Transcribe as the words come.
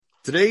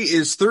Today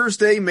is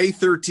Thursday, May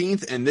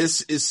 13th, and this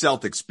is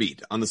Celtics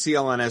Beat on the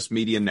CLNS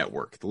Media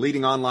Network, the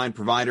leading online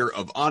provider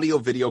of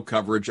audio-video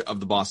coverage of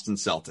the Boston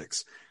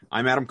Celtics.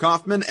 I'm Adam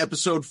Kaufman.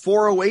 Episode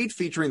 408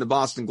 featuring the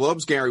Boston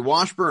Globe's Gary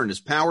Washburn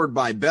is powered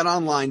by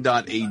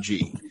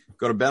betonline.ag.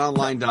 Go to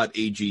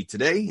betonline.ag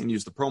today and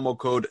use the promo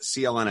code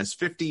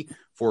CLNS50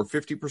 for a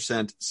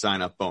 50%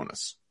 sign-up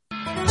bonus.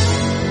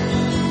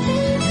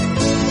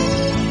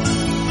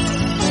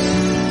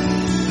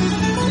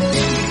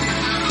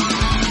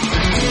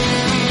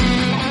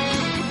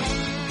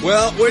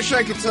 Well, wish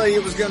I could tell you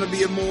it was going to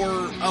be a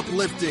more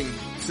uplifting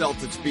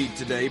Celtics beat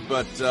today,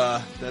 but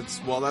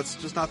that's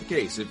just not the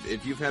case.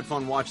 If you've had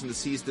fun watching the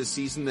C's this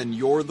season, then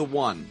you're the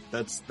one.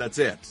 That's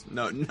it.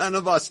 No, none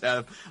of us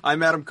have.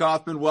 I'm Adam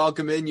Kaufman.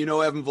 Welcome in. You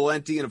know Evan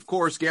Valenti, and of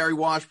course Gary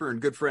Washburn,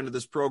 good friend of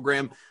this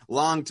program,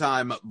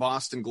 longtime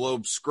Boston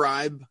Globe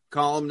scribe,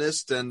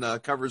 columnist, and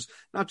covers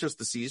not just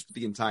the C's but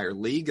the entire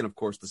league, and of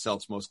course the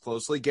Celts most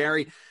closely.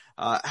 Gary,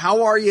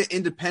 how are you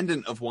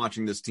independent of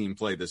watching this team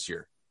play this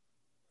year?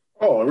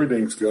 Oh,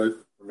 everything's good.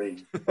 I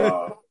mean,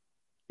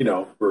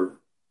 we're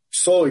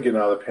slowly getting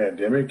out of the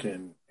pandemic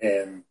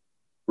and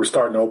we're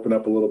starting to open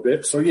up a little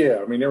bit. So, yeah,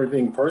 I mean,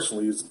 everything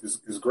personally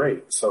is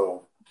great.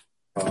 So,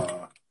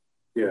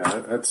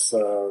 that's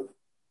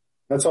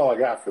all I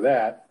got for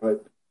that.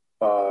 But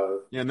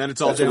and then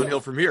it's all downhill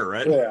from here,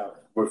 right? Yeah,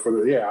 but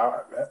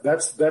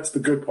that's the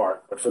good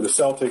part. But for the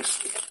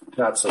Celtics,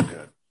 not so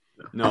good.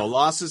 No,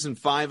 losses in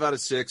 5 out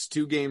of 6,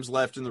 2 games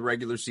left in the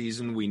regular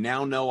season. We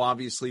now know,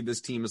 obviously, this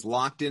team is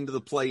locked into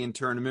the play-in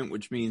tournament,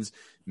 which means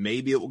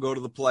maybe it will go to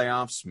the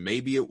playoffs.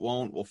 Maybe it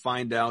won't. We'll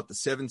find out. The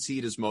 7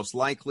 seed is most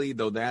likely,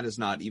 though that is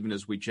not, even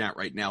as we chat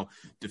right now,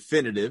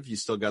 definitive. You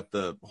still got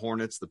the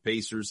Hornets, the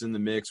Pacers in the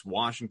mix.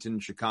 Washington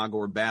and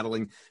Chicago are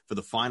battling for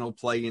the final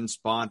play-in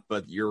spot,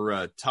 but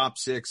your top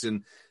 6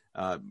 and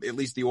at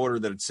least the order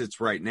that it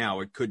sits right now,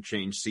 it could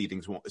change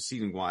seating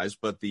wise,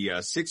 but the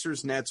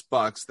Sixers, Nets,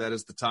 Bucks, that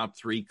is the top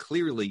 3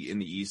 clearly in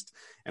the East,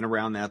 and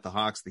around that, the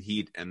Hawks, the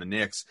Heat, and the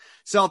Knicks.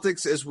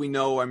 Celtics, as we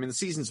know, I mean, the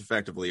season's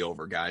effectively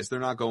over, guys. They're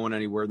not going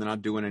anywhere. They're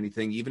not doing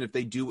anything. Even if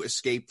they do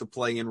escape the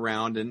play-in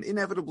round, and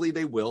inevitably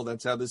they will,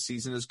 that's how this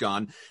season has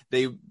gone.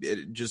 They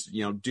just,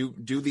 do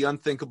the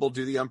unthinkable,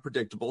 do the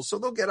unpredictable. So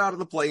they'll get out of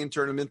the play-in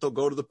tournament. They'll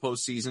go to the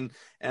postseason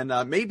and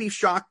maybe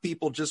shock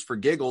people just for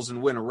giggles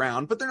and win a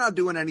round, but they're not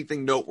doing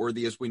anything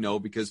noteworthy, as we know,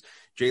 because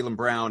Jaylen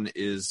Brown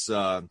is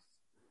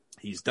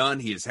he's done.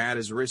 He has had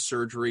his wrist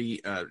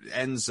surgery.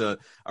 Ends a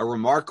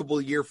remarkable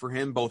year for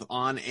him, both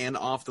on and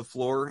off the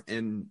floor.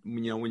 And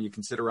when you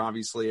consider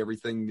obviously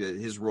everything,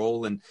 his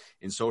role in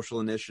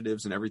social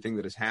initiatives and everything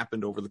that has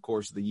happened over the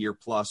course of the year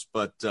plus,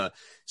 but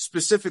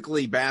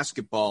specifically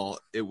basketball,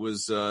 it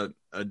was a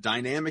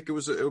dynamic. It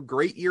was a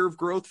great year of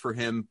growth for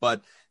him,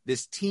 but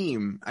this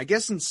team, I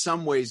guess in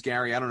some ways,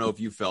 Gary, I don't know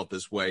if you felt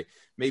this way.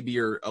 Maybe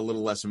you're a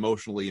little less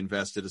emotionally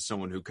invested as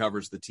someone who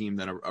covers the team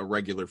than a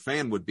regular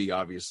fan would be,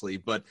 obviously.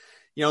 But,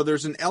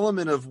 there's an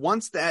element of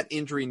once that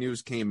injury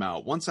news came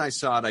out, once I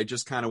saw it, I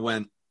just kind of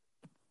went,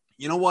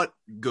 you know what?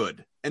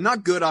 Good. And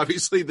not good,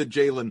 obviously, that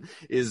Jaylen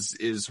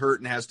is hurt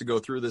and has to go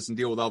through this and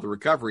deal with all the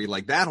recovery.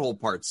 Like, that whole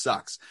part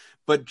sucks.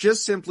 But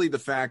just simply the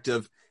fact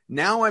of,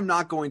 now I'm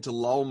not going to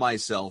lull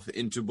myself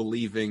into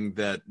believing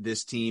that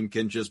this team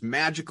can just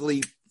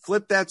magically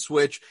flip that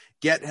switch,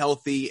 get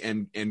healthy,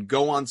 and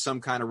go on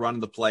some kind of run in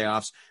the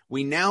playoffs.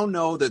 We now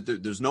know that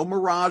there's no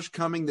mirage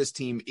coming. This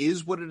team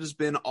is what it has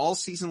been all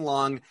season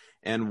long,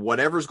 and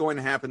whatever's going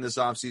to happen this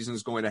offseason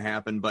is going to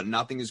happen, but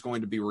nothing is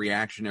going to be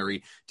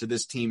reactionary to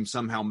this team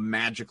somehow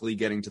magically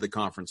getting to the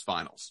conference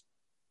finals.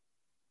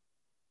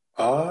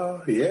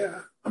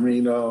 Yeah. I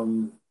mean,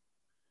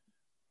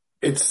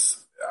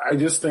 I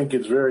just think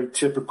it's very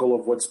typical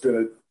of what's been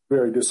a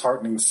very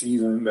disheartening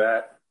season,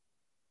 that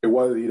it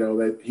was,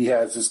 that he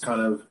has this kind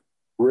of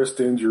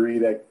wrist injury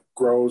that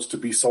grows to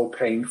be so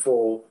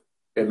painful,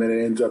 and then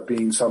it ends up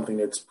being something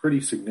that's pretty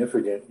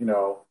significant,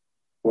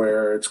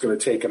 where it's going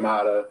to take him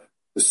out of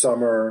the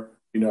summer,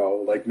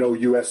 like no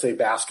USA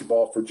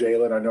basketball for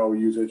Jaylen. I know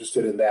he was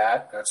interested in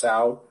that. That's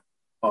out.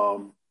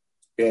 And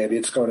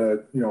it's going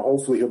to,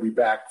 hopefully he'll be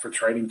back for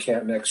training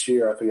camp next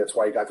year. I think that's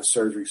why he got the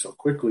surgery so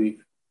quickly.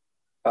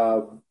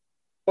 But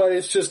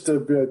it's just a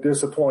bit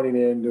disappointing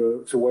end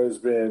to what has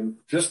been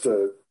just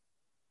a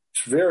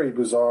very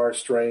bizarre,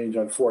 strange,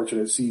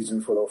 unfortunate season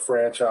for the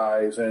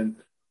franchise, and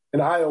an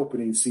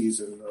eye-opening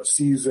season, a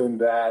season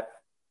that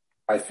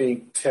I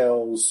think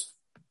tells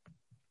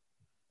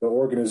the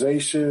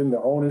organization,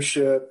 the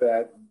ownership,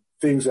 that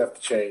things have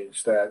to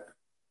change, that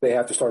they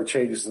have to start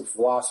changing some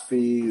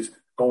philosophies,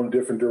 go in a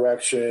different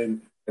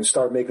direction, and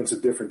start making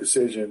some different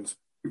decisions,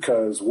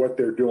 because what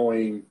they're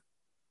doing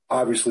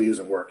obviously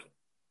isn't working.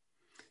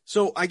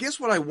 So I guess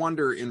what I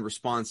wonder in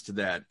response to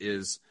that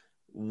is,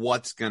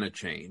 what's going to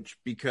change?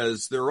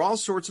 Because there are all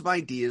sorts of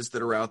ideas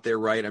that are out there,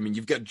 right? I mean,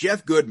 you've got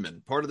Jeff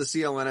Goodman, part of the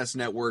CLNS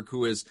network,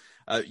 who is,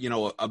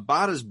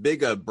 about as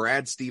big a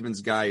Brad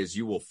Stevens guy as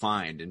you will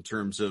find in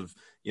terms of,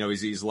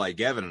 he's like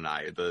Evan and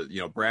I,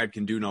 Brad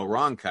can do no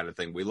wrong kind of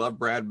thing. We love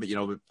Brad, but,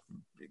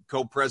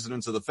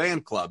 co-presidents of the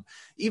fan club.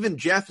 Even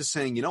Jeff is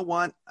saying, you know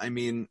what? I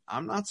mean,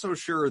 I'm not so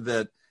sure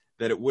that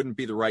it wouldn't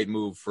be the right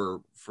move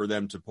for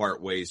them to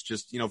part ways,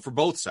 just, for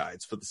both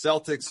sides, for the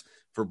Celtics,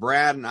 for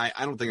Brad. And I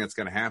don't think that's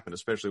going to happen,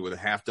 especially with a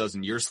half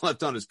dozen years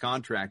left on his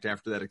contract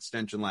after that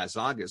extension last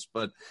August,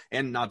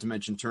 and not to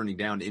mention turning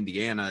down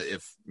Indiana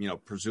if,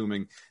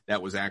 presuming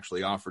that was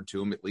actually offered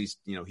to him, at least,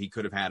 he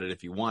could have had it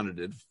if he wanted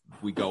it.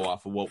 If we go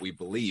off of what we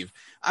believe,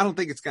 I don't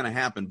think it's going to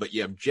happen, but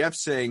you have Jeff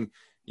saying,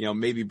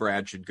 maybe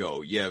Brad should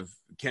go. You have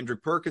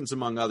Kendrick Perkins,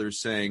 among others,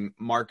 saying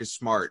Marcus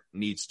Smart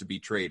needs to be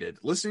traded.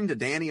 Listening to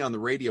Danny on the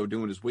radio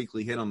doing his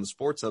weekly hit on the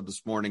Sports Hub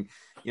this morning,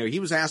 he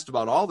was asked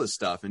about all this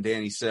stuff, and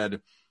Danny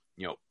said,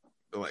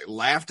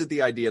 laughed at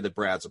the idea that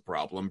Brad's a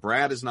problem.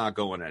 Brad is not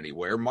going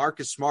anywhere.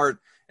 Marcus Smart,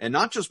 and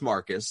not just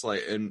Marcus,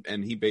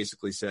 and he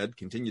basically said,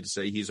 continued to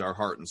say he's our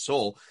heart and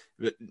soul.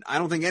 But I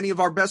don't think any of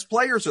our best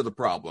players are the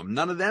problem.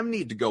 None of them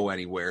need to go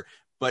anywhere.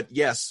 But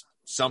yes,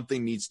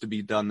 something needs to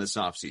be done this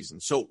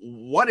offseason. So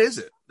what is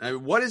it?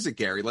 What is it,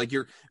 Gary? Like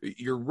you're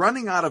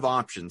running out of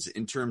options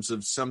in terms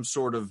of some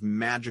sort of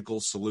magical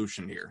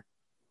solution here.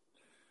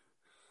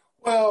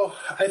 Well,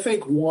 I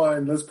think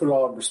one, let's put it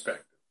all in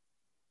perspective.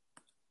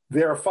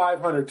 They're a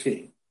 500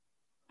 team.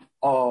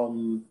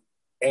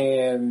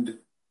 And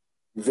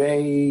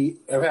they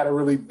have had a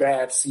really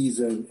bad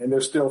season, and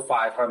they're still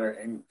 500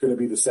 and going to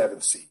be the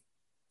 7th seed.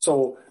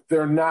 So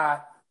they're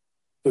not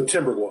the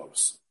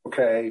Timberwolves,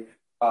 okay?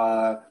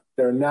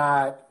 They're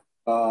not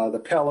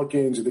the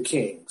Pelicans or the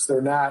Kings.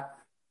 They're not,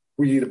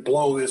 we need to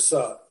blow this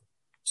up.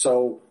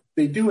 So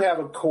they do have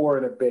a core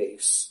and a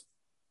base.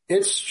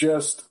 It's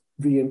just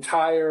the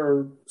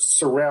entire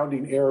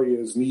surrounding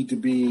areas need to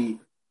be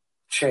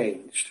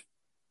changed.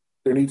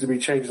 There needs to be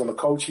changes on the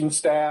coaching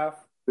staff.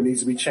 There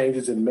needs to be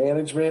changes in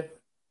management.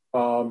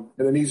 And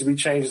there needs to be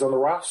changes on the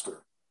roster.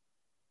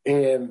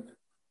 And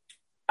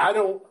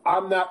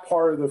I'm not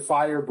part of the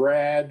fire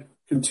Brad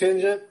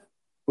contingent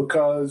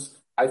because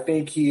I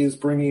think he is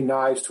bringing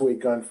knives to a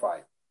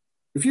gunfight.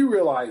 If you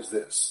realize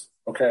this,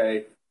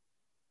 okay,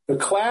 the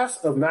class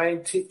of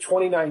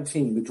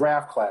 2019, the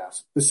draft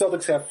class, the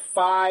Celtics have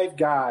 5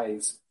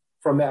 guys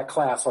from that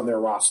class on their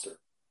roster.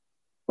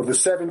 Of the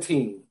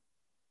 17,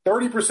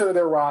 30% of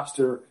their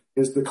roster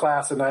is the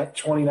class of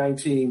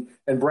 2019,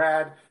 and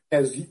Brad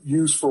has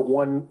used for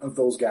one of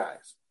those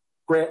guys.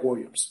 Grant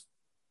Williams.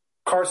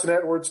 Carson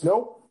Edwards,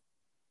 nope.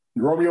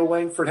 Romeo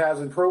Langford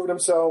hasn't proven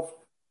himself.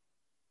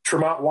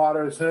 Tremont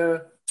Waters,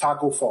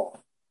 Taco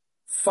Fall.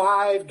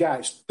 5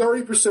 guys,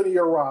 30% of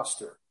your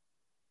roster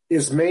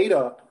is made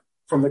up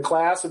from the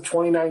class of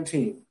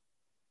 2019.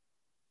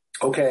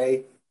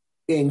 Okay?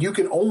 And you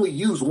can only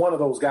use one of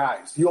those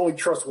guys. You only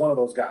trust one of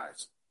those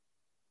guys.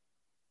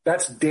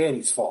 That's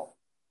Danny's fault.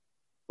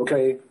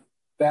 Okay?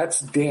 That's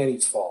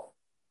Danny's fault.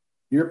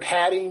 You're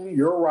padding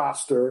your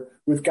roster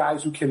with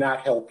guys who cannot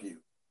help you.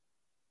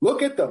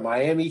 Look at the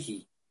Miami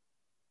Heat.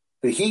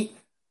 The Heat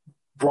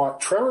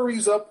brought Trevor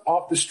Reeves up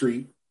off the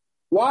street.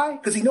 Why?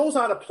 Because he knows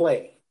how to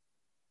play.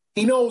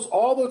 He knows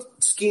all the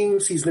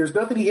schemes. There's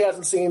nothing he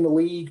hasn't seen in the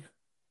league.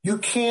 You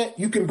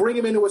can bring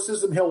him into a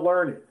system, he'll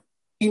learn it.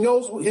 He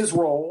knows his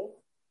role.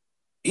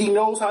 He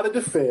knows how to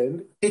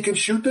defend. He can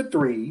shoot the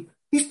 3.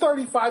 He's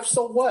 35,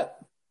 so what?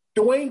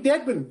 Dwayne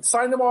Dedmon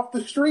signed him off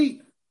the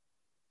street.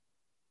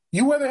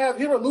 You whether have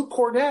him or Luke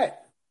Cornett.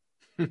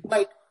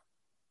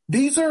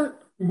 These are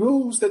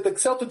moves that the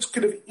Celtics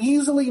could have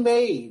easily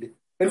made,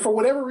 and for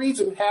whatever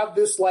reason have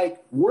this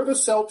we're the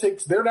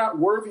Celtics, they're not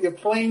worthy of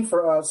playing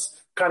for us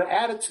kind of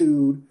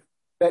attitude,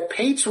 that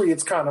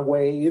Patriots kind of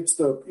way. It's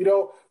the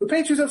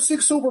Patriots have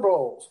 6 Super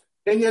Bowls.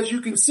 And as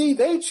you can see,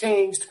 they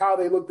changed how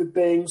they looked at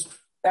things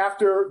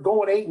after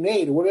going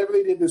 8-8 or whatever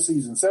they did this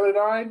season,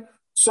 7-9.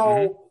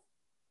 So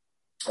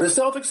the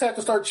Celtics have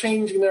to start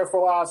changing their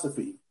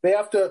philosophy. They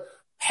have to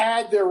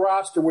pad their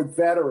roster with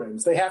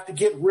veterans. They have to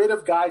get rid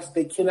of guys that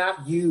they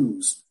cannot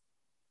use.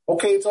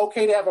 Okay, it's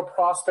okay to have a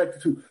prospect or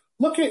two.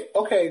 Look at,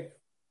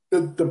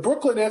 the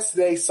Brooklyn Nets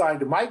today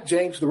signed Mike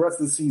James for the rest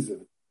of the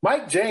season.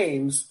 Mike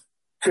James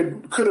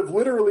could have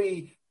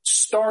literally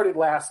started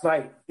last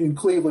night in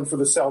Cleveland for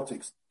the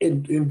Celtics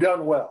and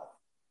done well.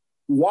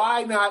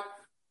 Why not,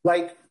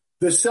 where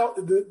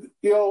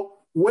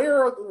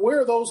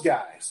are those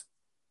guys?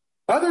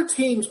 Other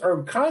teams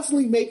are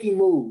constantly making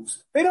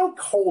moves. They don't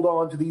hold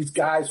on to these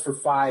guys for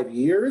 5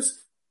 years.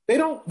 They're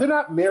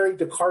not married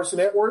to Carson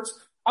Edwards.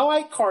 I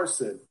like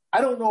Carson.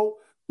 I don't know.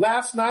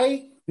 Last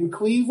night in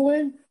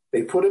Cleveland,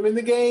 they put him in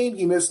the game.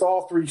 He missed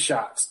all 3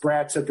 shots.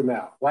 Brad took him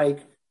out.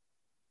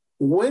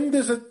 When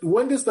does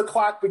the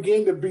clock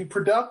begin to be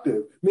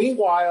productive?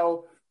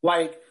 Meanwhile,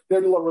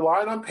 they're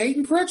relying on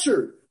Peyton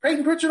Pritchard.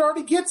 Peyton Pritchard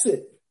already gets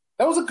it.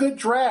 That was a good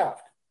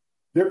draft.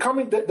 They're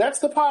coming. That's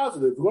the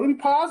positive. We're going to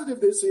be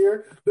positive this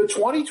year. The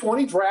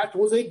 2020 draft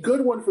was a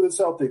good one for the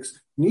Celtics.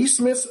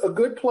 Neesmith's a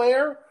good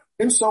player,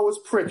 and so is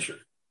Pritchard.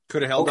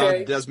 Could have held on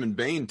to Desmond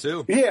Bane,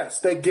 too. Yes,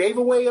 they gave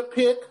away a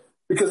pick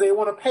because they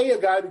want to pay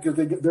a guy because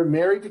they're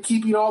married to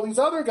keeping all these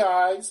other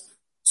guys.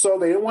 So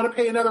they didn't want to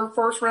pay another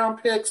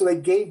first-round pick, so they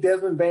gave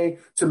Desmond Bane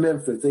to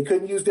Memphis. They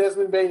couldn't use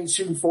Desmond Bane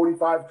shooting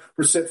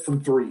 45%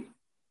 from three.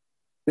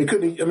 They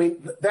couldn't – I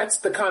mean, that's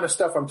the kind of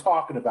stuff I'm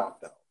talking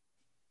about, though.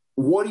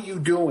 What are you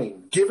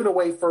doing? Giving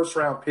away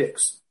first-round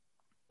picks.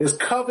 As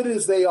coveted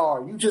as they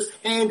are, you just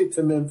hand it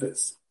to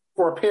Memphis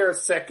for a pair of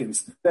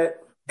seconds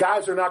that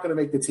guys are not going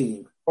to make the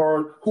team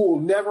or who will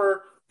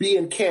never be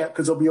in camp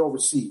because they'll be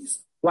overseas.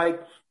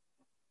 Like,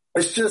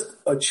 it's just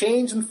a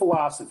change in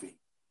philosophy.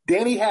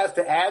 Danny has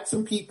to add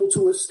some people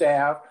to his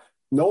staff.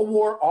 No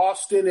more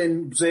Austin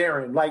and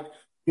Zarin. Like,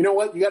 you know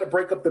what? You got to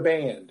break up the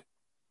band.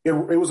 It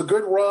was a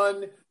good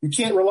run. You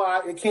can't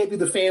rely. It can't be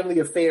the family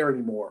affair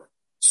anymore.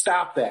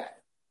 Stop that.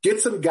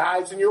 Get some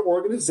guys in your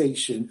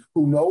organization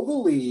who know the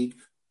league,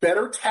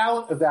 better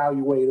talent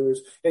evaluators,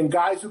 and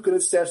guys who can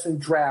assess and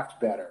draft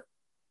better.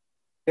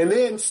 And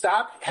then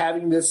stop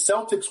having this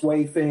Celtics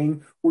way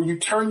thing where you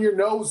turn your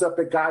nose up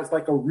at guys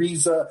like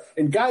Ariza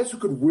and guys who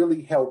could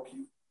really help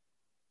you.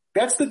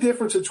 That's the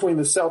difference between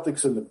the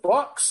Celtics and the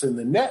Bucks and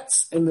the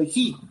Nets and the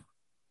Heat.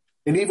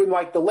 And even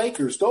like the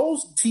Lakers,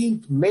 those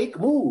teams make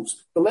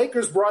moves. The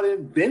Lakers brought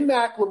in Ben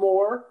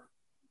McLemore.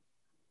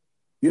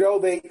 You know,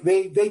 they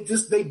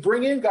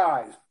bring in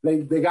guys.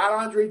 They got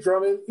Andre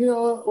Drummond, you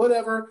know,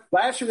 whatever.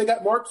 Last year they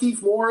got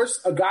Markieff Morris,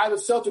 a guy the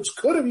Celtics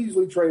could have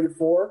easily traded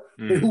for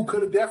and who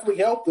could have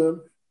definitely helped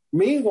them.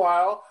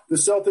 Meanwhile, the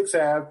Celtics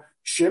have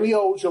Shimi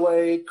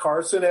Ojale,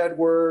 Carson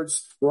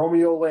Edwards,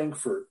 Romeo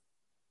Langford.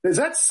 Is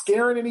that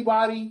scaring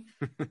anybody?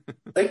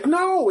 Like,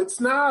 no,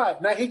 it's not.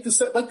 And I hate to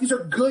say, like, these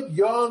are good,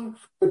 young,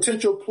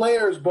 potential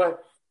players,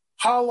 but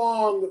how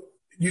long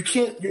you're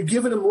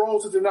giving them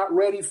roles that they're not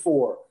ready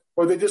for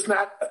or they're just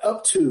not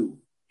up to.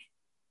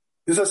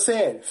 As I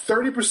said,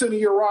 30% of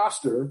your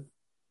roster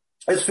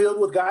is filled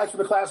with guys from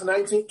the class of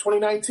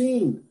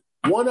 2019.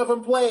 One of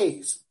them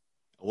plays.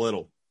 A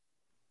little.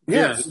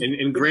 Yes. Yeah,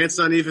 and Grant's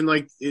not even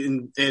like –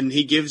 and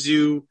he gives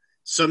you –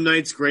 some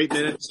nights great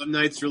minutes, some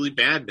nights really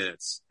bad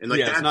minutes. And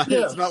like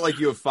it's not like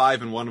you have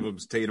five and one of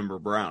them's Tatum or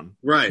Brown.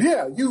 Right.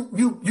 Yeah,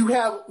 you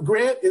have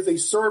Grant is a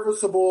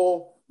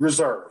serviceable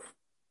reserve.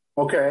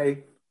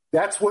 Okay?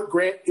 That's what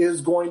Grant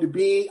is going to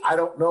be. I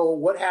don't know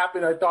what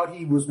happened. I thought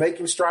he was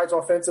making strides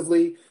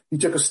offensively. He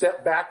took a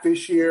step back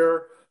this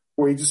year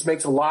where he just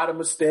makes a lot of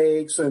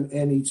mistakes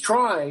and he's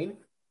trying.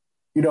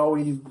 You know,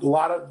 he's a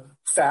lot of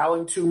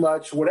fouling too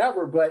much,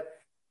 whatever, but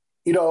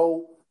you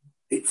know,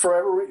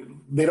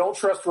 they don't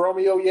trust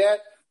Romeo yet.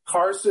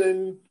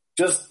 Carson,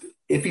 just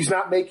if he's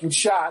not making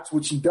shots,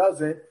 which he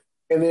doesn't,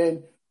 and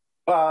then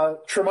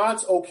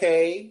Tremont's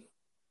okay,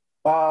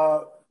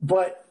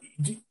 but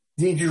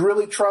did you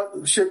really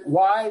trust?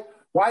 Why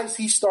is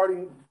he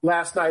starting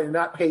last night and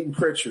not Peyton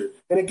Pritchard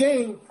in a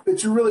game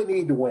that you really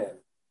need to win?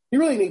 You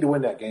really need to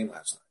win that game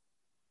last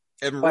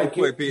night. And real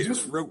quick,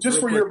 just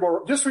for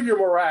your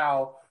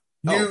morale,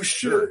 you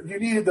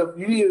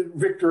needed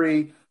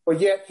victory,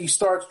 but yet he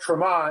starts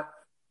Tremont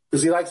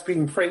because he likes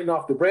being Peyton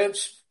off the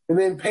bench, and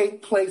then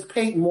plays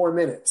Peyton more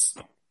minutes.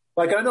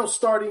 Like, I know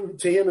starting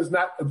to him is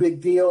not a big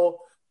deal,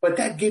 but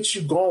that gets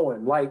you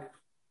going. Like,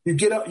 you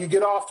get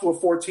off to a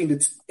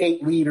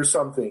 14-8 lead or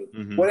something.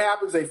 Mm-hmm. What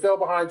happens? They fell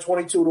behind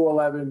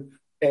 22-11,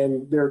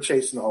 and they're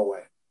chasing the whole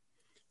way.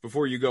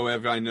 Before you go,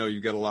 Ev, I know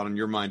you've got a lot on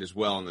your mind as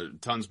well, and there's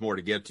tons more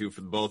to get to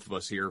for the both of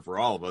us here, for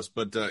all of us.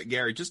 But,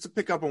 Gary, just to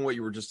pick up on what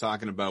you were just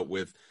talking about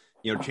with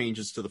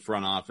changes to the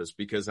front office,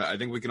 because I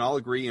think we can all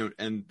agree,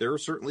 and there are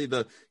certainly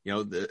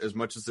as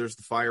much as there's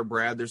the Fire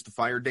Brad, there's the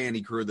Fire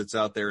Danny crew that's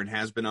out there and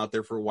has been out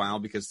there for a while,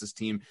 because this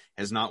team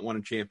has not won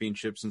a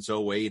championship since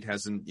 2008,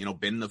 hasn't,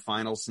 been in the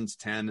finals since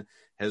 10,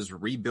 has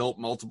rebuilt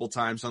multiple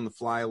times on the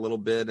fly a little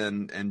bit,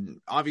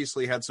 and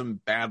obviously had some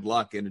bad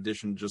luck in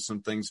addition to just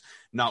some things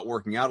not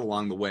working out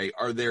along the way.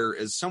 Are there,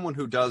 as someone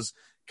who does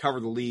cover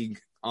the league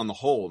on the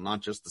whole,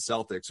 not just the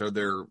Celtics, are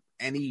there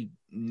any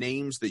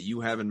names that you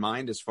have in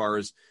mind as far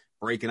as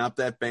breaking up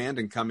that band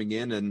and coming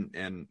in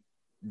and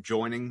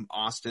joining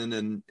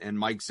Austin and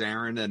Mike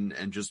Zarin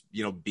and just,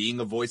 being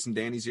a voice in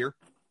Danny's ear?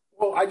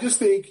 Well, I just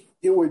think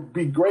it would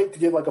be great to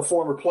get like a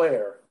former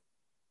player.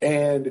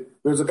 And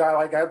there's a guy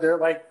like out there,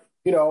 like,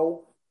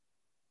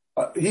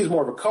 he's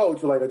more of a coach,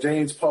 but like a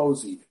James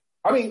Posey.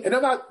 I mean, and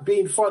I'm not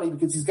being funny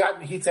because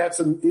he's had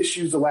some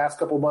issues the last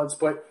couple of months,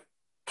 but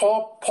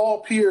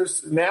Paul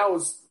Pierce now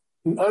is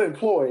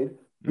unemployed.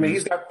 I mean,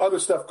 he's got other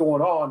stuff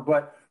going on,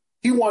 but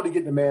he wanted to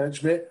get into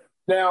management.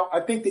 Now, I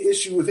think the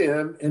issue with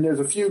him, and there's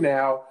a few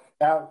now,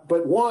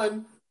 but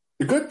one,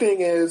 the good thing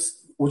is,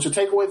 which will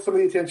take away some of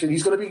the attention,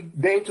 he's going to be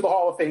named to the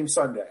Hall of Fame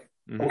Sunday.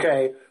 Mm-hmm.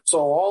 Okay, so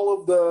all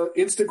of the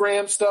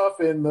Instagram stuff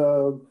and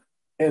the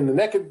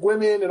naked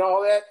women and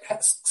all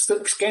that,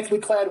 scantily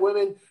clad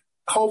women,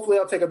 hopefully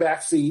I'll take a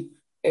back seat,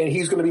 and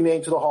he's going to be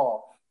named to the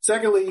Hall.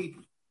 Secondly,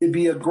 it'd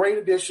be a great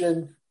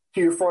addition to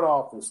your front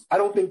office. I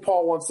don't think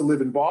Paul wants to live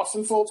in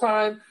Boston full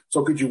time.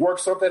 So could you work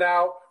something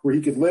out where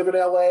he could live in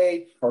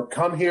LA or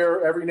come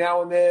here every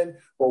now and then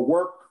or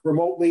work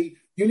remotely?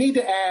 You need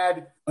to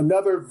add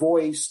another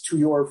voice to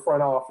your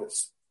front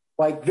office.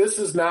 Like, this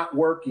is not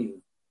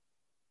working.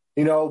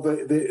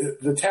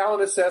 The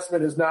talent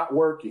assessment is not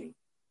working.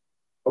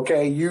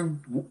 Okay, you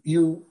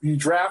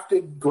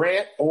drafted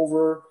Grant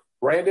over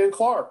Brandon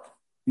Clark.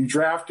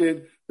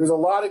 There's a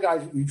lot of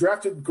guys. You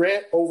drafted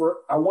Grant over,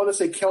 I want to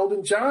say,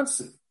 Keldon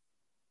Johnson.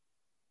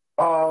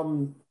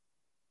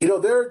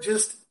 There are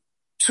just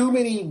too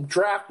many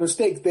draft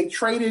mistakes. They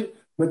traded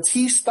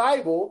Matisse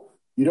Thybulle.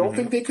 You don't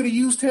think they could have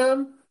used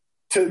him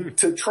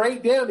to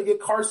trade down to get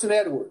Carson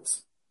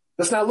Edwards?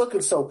 That's not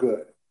looking so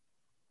good.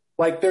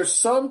 Like, there's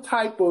some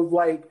type of,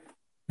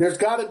 there's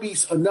got to be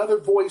another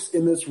voice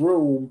in this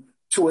room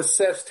to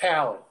assess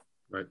talent.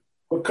 Right.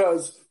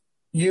 Because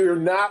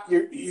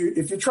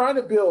if you're trying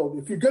to build,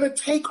 if you're going to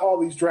take all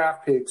these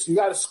draft picks, you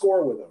got to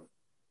score with them.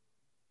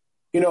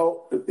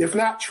 If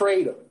not,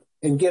 trade them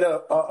and get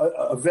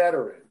a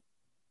veteran.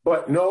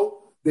 But no,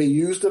 they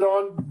used it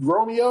on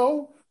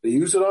Romeo. They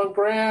used it on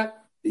Grant.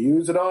 They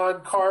used it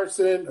on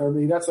Carson. I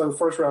mean, that's a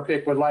first-round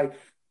pick. But,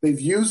 they've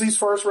used these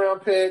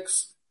first-round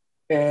picks,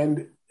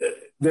 and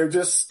they're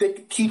just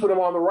keeping them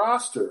on the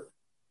roster.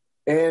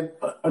 And,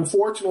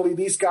 unfortunately,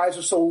 these guys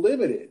are so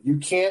limited. You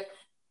can't –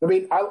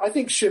 I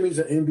think Shimmy's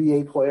an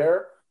NBA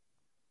player,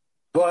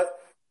 but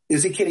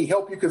can he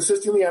help you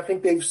consistently? I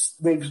think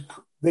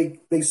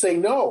they say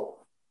no.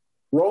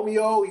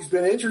 Romeo, he's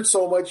been injured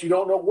so much, you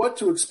don't know what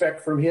to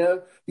expect from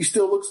him. He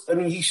still looks,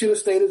 he should have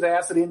stayed his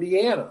ass at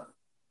Indiana.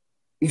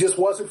 He just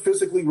wasn't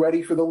physically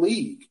ready for the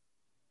league.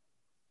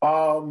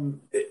 And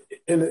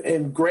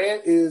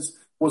Grant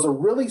was a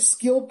really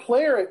skilled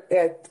player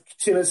at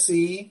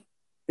Tennessee,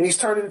 and he's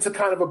turned into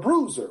kind of a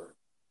bruiser.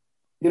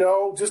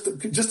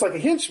 Just like a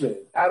henchman.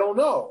 I don't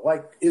know.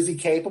 Is he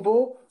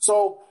capable?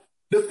 So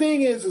the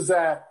thing is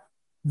that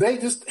they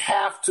just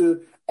have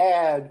to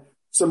add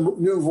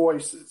some new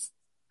voices.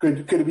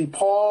 Could it be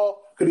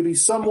Paul? Could it be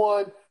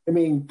someone?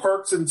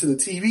 Perk's into the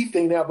TV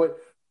thing now, but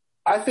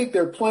I think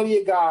there are plenty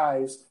of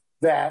guys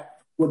that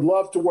would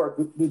love to work.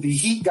 The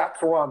Heat got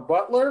Caron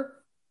Butler,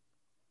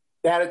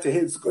 added to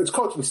his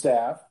coaching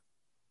staff.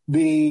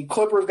 The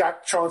Clippers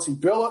got Chauncey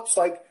Billups.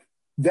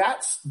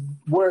 That's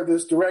where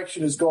this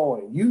direction is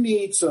going. You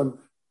need some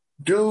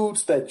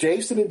dudes that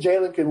Jason and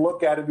Jalen can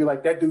look at and be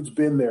like, that dude's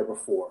been there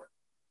before.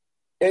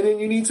 And then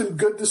you need some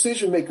good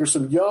decision makers,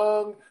 some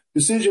young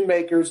decision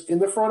makers in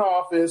the front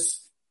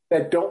office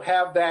that don't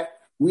have that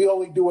we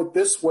only do it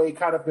this way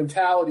kind of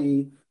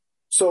mentality,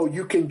 so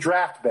you can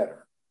draft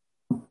better.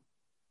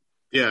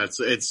 Yeah,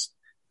 it's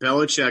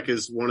Belichick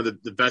is one of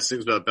the best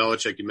things about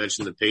Belichick. You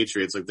mentioned the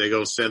Patriots, they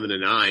go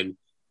 7-9 and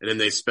then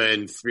they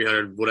spend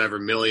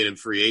 $300 million in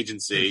free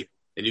agency,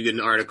 and you get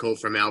an article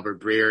from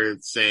Albert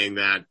Breer saying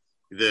that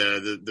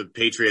the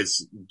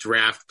Patriots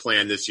draft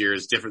plan this year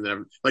is different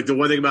than ever. The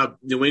one thing about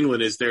New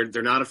England is they're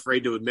not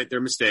afraid to admit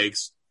their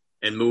mistakes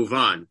and move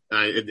on.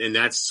 And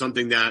that's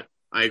something that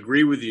I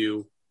agree with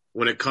you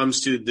when it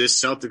comes to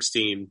this Celtics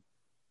team.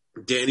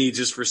 Danny,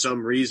 just for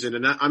some reason,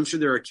 and I'm sure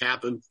there are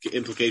cap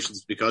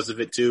implications because of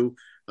it too.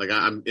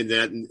 I'm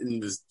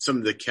some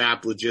of the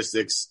cap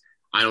logistics,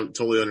 I don't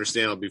totally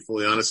understand. I'll be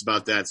fully honest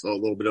about that. It's a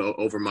little bit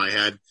over my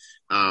head.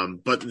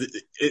 But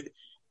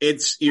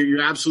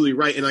you're absolutely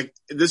right. And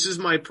this is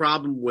my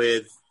problem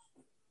with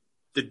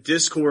the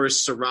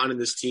discourse surrounding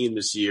this team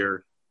this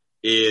year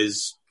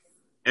is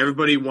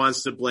everybody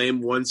wants to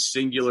blame one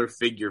singular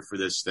figure for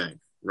this thing,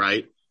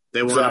 right?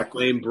 They want to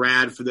blame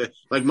Brad for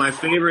my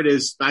favorite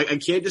is, I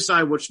can't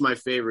decide which my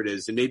favorite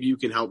is, and maybe you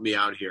can help me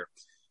out here.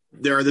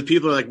 There are the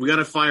people who are we got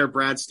to fire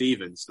Brad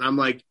Stevens. And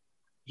I'm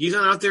he's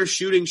not out there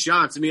shooting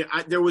shots.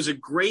 There was a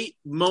great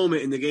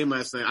moment in the game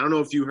last night. I don't know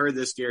if you heard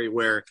this, Gary,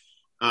 where,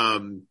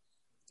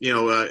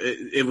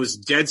 it was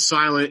dead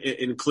silent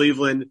in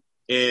Cleveland,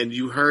 and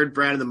you heard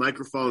Brad in the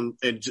microphone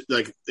and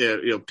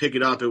pick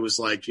it up. It was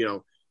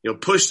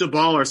push the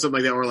ball or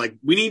something like that, or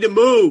we need to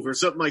move or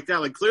something like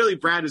that. Clearly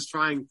Brad is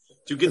trying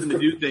to get them to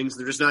do things.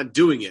 They're just not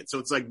doing it. So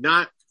it's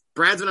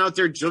Brad's not out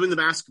there dribbling the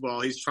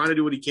basketball. He's trying to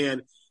do what he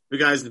can. The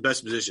guy's in the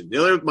best position.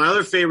 My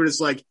other favorite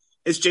is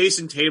it's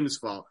Jason Tatum's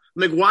fault.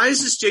 I'm why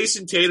is this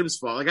Jason Tatum's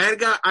fault? I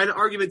had an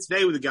argument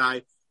today with a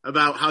guy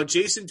about how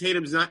Jason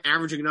Tatum's not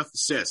averaging enough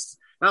assists.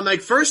 And I'm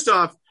first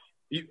off,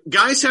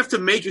 guys have to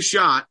make a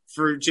shot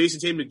for Jason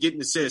Tatum to get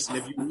an assist. And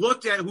if you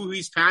looked at who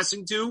he's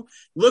passing to,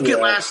 look at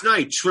last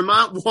night.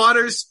 Tremont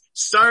Waters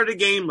started a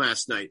game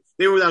last night.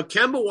 They were without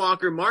Kemba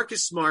Walker,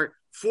 Marcus Smart.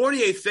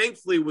 Fournier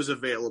thankfully was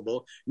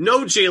available.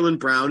 No Jaylen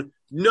Brown.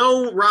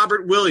 No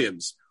Robert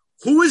Williams.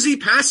 Who is he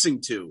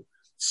passing to?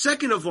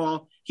 Second of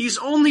all, he's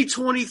only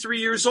 23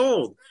 years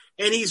old.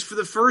 And he's, for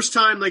the first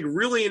time,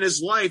 really in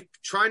his life,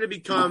 trying to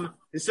become,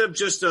 instead of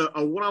just a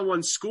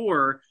one-on-one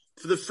scorer,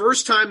 for the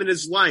first time in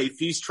his life,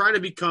 he's trying to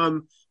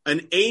become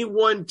an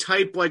A1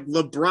 type,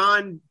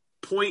 LeBron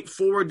point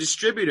forward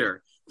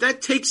distributor.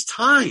 That takes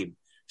time.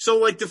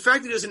 So, the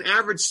fact that he doesn't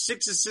average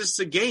 6 assists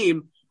a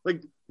game,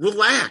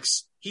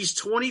 relax. He's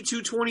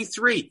 22,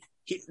 23.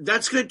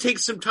 That's going to take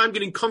some time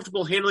getting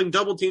comfortable handling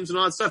double teams and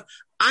all that stuff.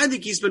 I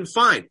think he's been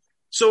fine.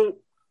 So,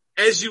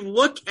 as you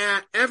look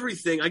at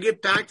everything, I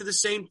get back to the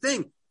same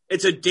thing.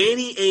 It's a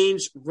Danny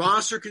Ainge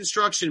roster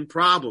construction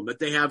problem that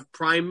they have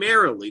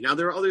primarily. Now,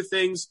 there are other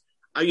things.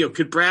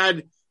 Could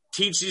Brad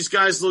teach these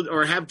guys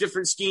or have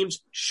different schemes?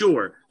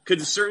 Sure.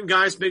 Could certain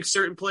guys make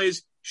certain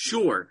plays?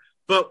 Sure.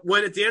 But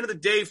when at the end of the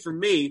day, for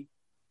me,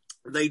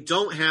 they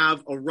don't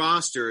have a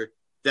roster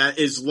that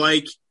is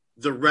like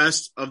the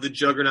rest of the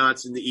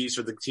juggernauts in the East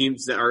or the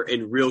teams that are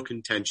in real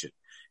contention.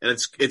 And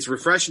it's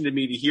refreshing to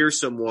me to hear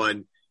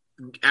someone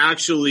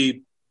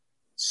actually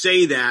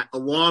say that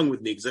along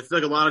with me, because I feel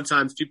like a lot of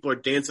times people are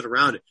dancing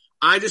around it.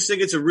 I just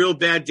think it's a real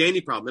bad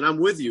Danny problem, and I'm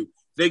with you.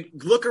 They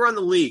look around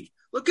the league.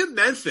 Look at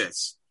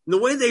Memphis and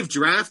the way they've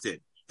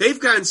drafted.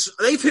 They've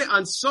hit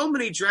on so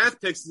many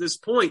draft picks at this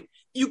point.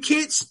 You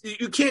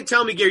can't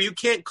tell me, Gary, you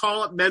can't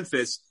call up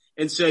Memphis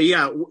and say,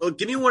 yeah,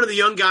 give me one of the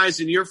young guys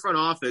in your front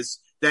office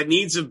that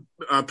needs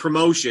a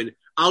promotion.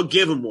 I'll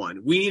give him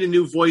one. We need a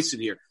new voice in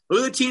here.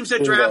 Look at the teams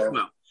that draft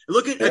well. And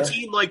look at a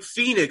team like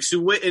Phoenix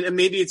who went, and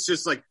maybe it's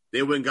just like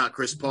they went and got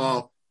Chris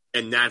Paul,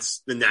 and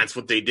that's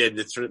what they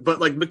did. But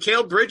like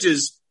Mikal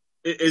Bridges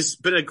has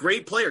been a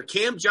great player.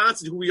 Cam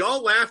Johnson, who we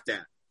all laughed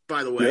at,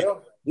 by the way. Yeah.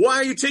 Why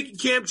are you taking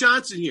Cam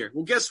Johnson here?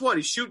 Well, guess what?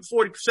 He's shooting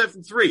 40%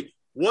 from three.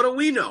 What do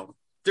we know?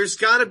 There's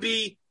got to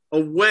be a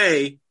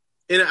way,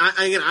 and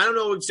I don't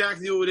know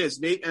exactly who it is.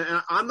 Nate,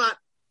 and I'm not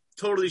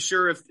totally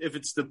sure if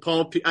it's the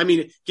Paul. I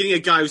mean, getting a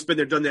guy who's been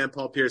there, done that,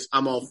 Paul Pierce,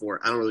 I'm all for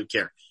it. I don't really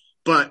care.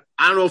 But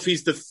I don't know if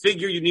he's the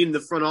figure you need in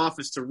the front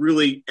office to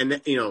really,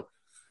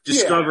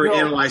 discover and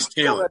analyze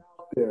talent.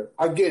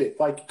 I get it.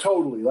 Like,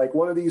 totally. Like,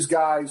 one of these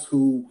guys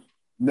who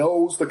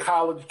knows the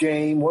college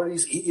game, one of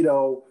these,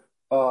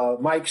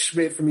 Mike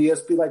Schmidt from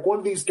ESPN, like one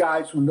of these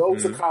guys who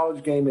knows the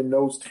college game and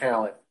knows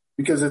talent.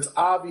 Because it's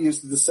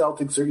obvious that the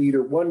Celtics are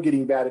either, one,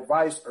 getting bad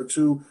advice, or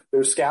two,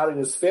 their scouting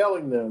is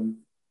failing them.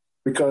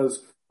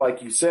 Because,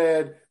 like you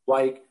said,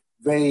 like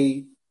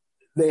they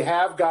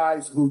have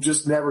guys who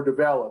just never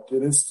developed.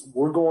 And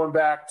we're going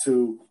back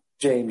to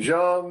James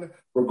Young.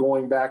 We're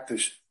going back to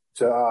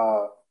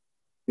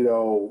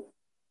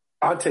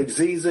Ante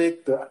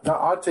Zizic, the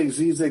Ante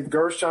Zizic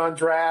Gershon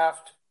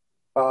draft.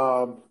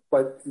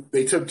 But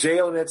they took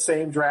Jalen that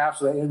same draft,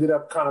 so they ended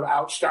up kind of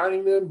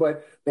outshining them.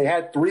 But they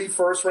had 3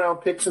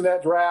 first-round picks in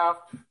that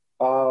draft.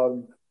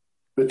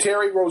 The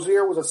Terry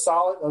Rozier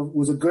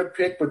was a good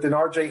pick, but then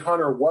R.J.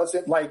 Hunter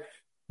wasn't. Like,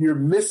 you're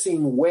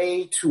missing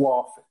way too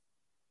often.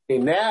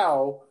 And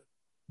now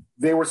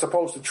they were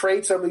supposed to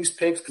trade some of these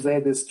picks because they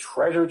had this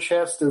treasure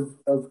chest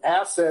of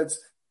assets,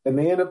 and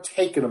they end up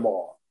taking them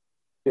all.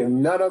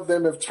 And none of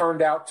them have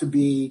turned out to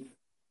be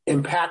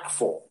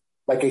impactful,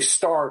 like a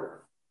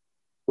starter.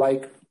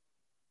 Like,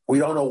 we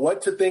don't know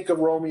what to think of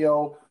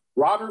Romeo.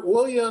 Robert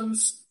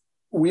Williams,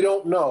 we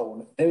don't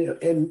know. And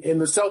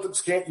the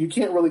Celtics you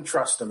can't really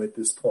trust him at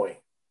this point.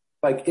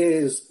 Like, it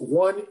is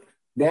one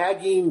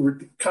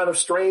nagging, kind of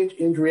strange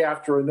injury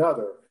after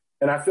another.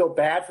 And I feel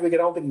bad for him. I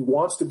don't think he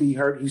wants to be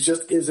hurt. He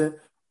just isn't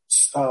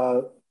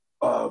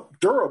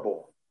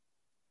durable.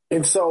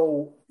 And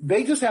so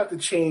they just have to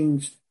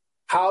change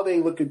how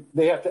they look at –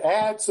 they have to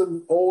add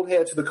some old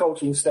head to the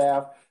coaching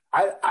staff.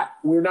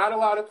 We're not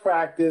allowed to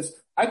practice.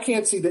 I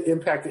can't see the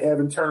impact that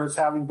Evan Turner's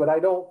having, but I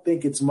don't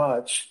think it's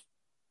much.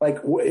 Like,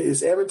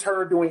 is Evan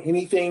Turner doing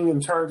anything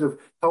in terms of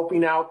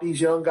helping out these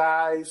young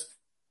guys?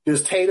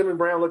 Does Tatum and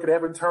Brown look at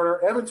Evan Turner?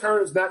 Evan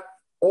Turner is not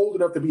old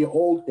enough to be an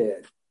old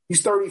head.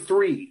 He's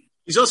 33.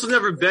 He's also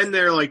never been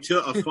there, like,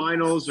 to a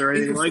finals or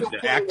anything like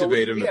that.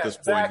 Activate him at this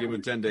point. Give him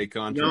a 10-day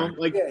contract.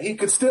 He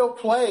could still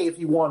play if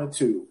he wanted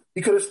to.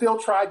 He could have still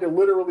tried to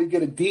literally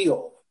get a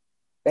deal.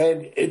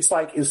 And it's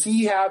like, is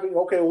he having,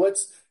 okay, well,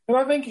 let's, and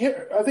I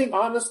think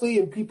honestly,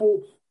 and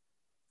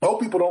I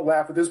hope people don't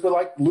laugh at this, but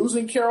like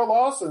losing Carol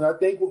Lawson, I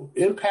think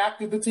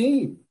impacted the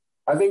team.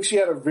 I think she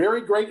had a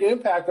very great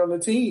impact on the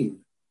team.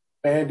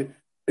 And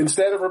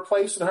instead of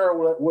replacing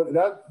her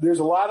there's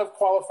a lot of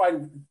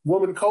qualified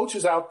women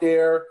coaches out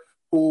there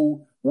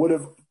who would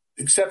have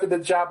accepted the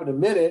job in a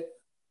minute.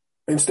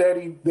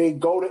 Instead, they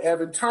go to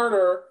Evan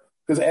Turner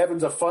because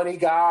Evan's a funny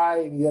guy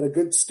and he had a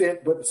good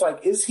stint. But it's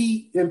like, is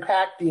he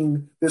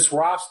impacting this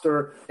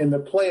roster and the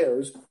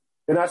players?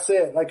 And I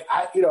said, like,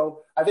 I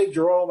think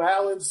Jerome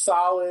Allen's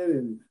solid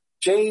and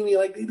Jamie,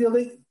 like,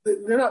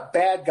 they're not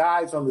bad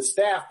guys on the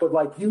staff, but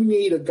like, you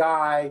need a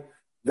guy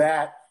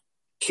that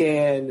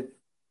can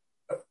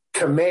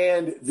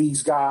command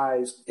these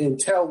guys and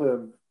tell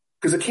them,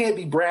 because it can't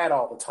be Brad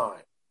all the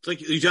time. It's like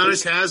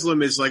Udonis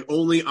Haslem is like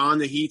only on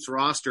the Heat's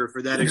roster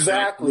for that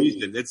exact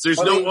reason. There's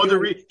no other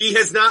reason. He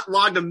has not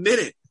logged a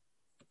minute.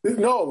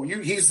 No,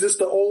 he's just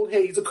the old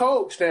he's a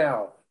coach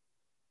now.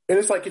 And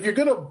it's like, if you're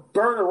going to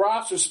burn a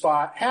roster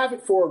spot, have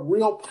it for a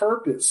real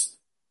purpose.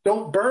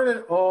 Don't burn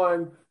it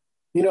on,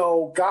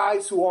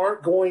 guys who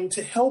aren't going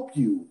to help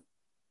you.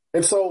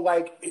 And so,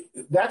 like,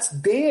 that's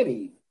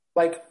Danny.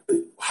 Like,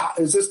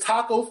 is this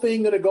Taco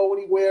thing going to go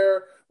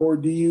anywhere? Or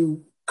do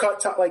you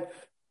cut like,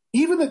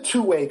 even the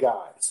two-way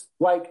guys?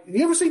 Like,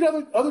 you ever seen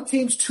other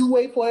teams'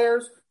 two-way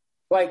players?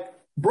 Like,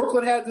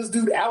 Brooklyn had this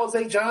dude,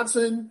 Alize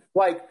Johnson.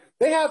 Like,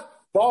 they have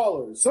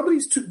ballers. Some of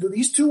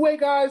these two-way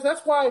guys,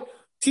 that's why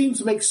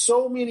teams make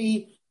so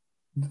many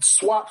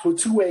swaps with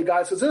two-way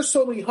guys, because there's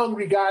so many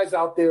hungry guys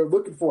out there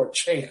looking for a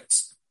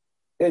chance.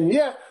 And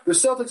yeah, the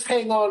Celtics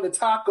hang on to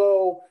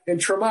Taco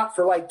and Tremont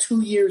for like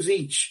 2 years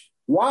each.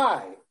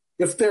 Why?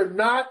 If they're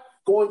not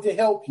going to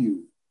help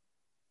you.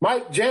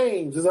 Mike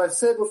James, as I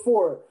said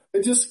before,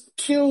 it just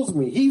kills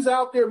me. He's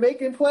out there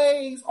making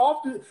plays.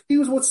 Often he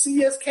was with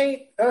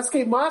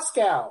SK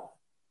Moscow.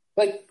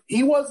 Like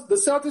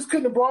the Celtics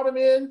couldn't have brought him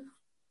in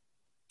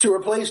to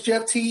replace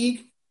Jeff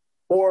Teague,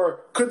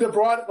 or couldn't have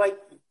brought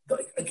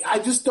I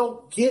just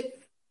don't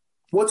get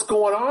what's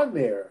going on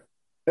there.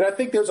 And I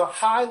think there's a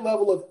high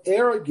level of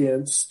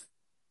arrogance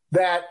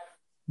that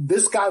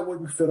this guy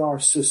wouldn't fit our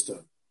system.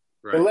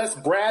 Right. Unless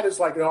Brad is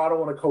like, no, I don't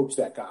want to coach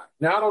that guy.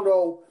 Now, I don't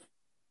know.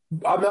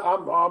 I don't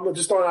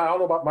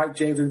know about Mike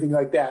James or anything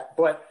like that,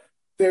 but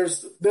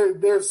there's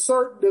a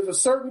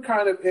certain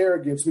kind of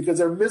arrogance because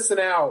they're missing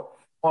out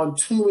on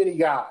too many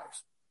guys.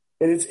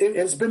 And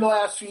it's been the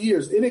last few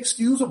years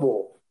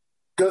inexcusable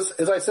because,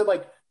 as I said,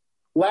 like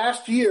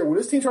last year when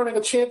this team's trying to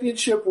make a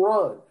championship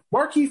run,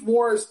 Markieff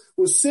Morris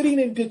was sitting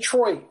in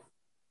Detroit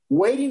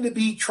waiting to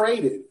be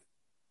traded.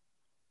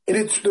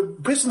 And the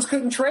Pistons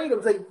couldn't trade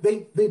him.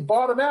 They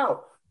bought him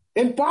out.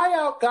 And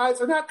buyout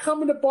guys are not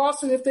coming to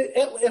Boston if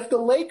the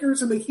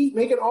Lakers and the Heat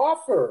make an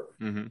offer.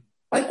 Mm-hmm.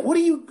 Like, what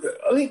do you?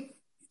 I mean,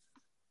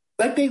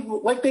 like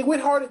they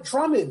went hard at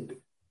Drummond,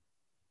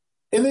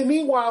 and then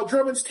meanwhile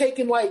Drummond's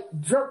taking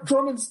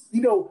Drummond's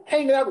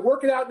hanging out and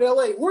working out in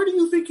L.A. Where do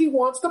you think he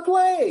wants to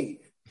play?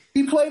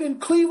 He played in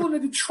Cleveland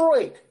and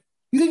Detroit.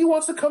 You think he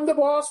wants to come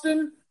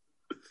to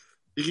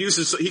He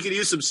could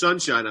use some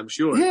sunshine, I'm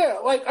sure. Yeah,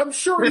 I'm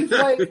sure he's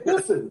like,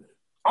 listen,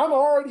 I'm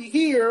already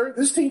here.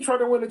 This team trying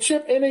to win a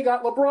chip, and they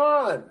got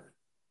LeBron.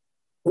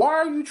 Why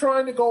are you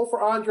trying to go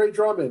for Andre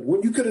Drummond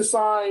when you could have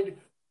signed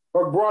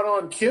or brought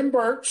on Kim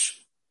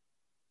Birch,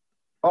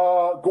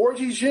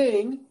 Gorgie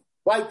Jing?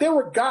 Like, there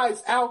were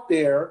guys out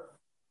there,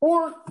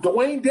 or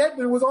Dwayne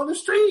Dedman was on the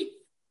street.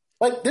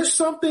 Like, there's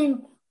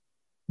something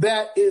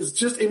that is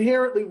just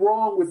inherently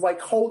wrong with,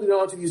 holding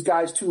on to these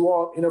guys too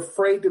long and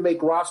afraid to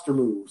make roster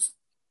moves.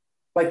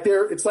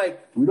 It's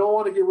like, we don't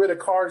want to get rid of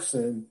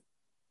Carson.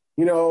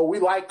 We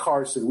like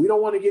Carson. We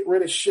don't want to get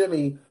rid of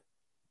Shimmy.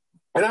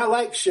 And I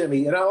like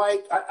Shimmy. And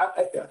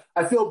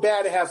I feel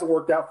bad it hasn't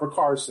worked out for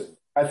Carson.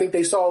 I think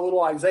they saw a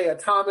little Isaiah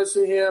Thomas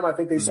in him. I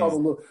think they saw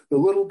the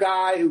little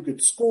guy who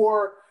could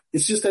score.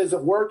 It's just that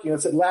isn't working. I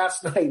said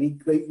last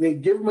night, they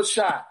give him a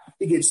shot.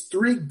 He gets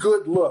 3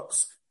 good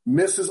looks,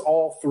 misses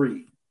all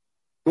 3.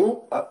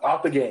 Boom,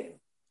 out the game.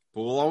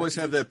 But we'll always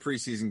have that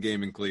preseason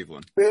game in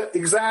Cleveland. Yeah,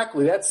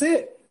 exactly. That's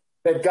it.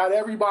 That got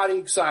everybody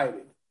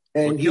excited.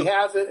 And he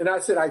hasn't. And I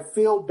said, I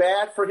feel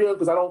bad for him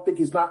because I don't think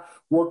he's not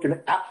working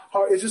out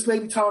hard. It's just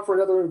maybe time for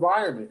another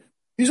environment.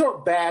 These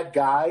aren't bad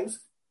guys.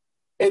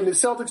 And the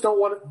Celtics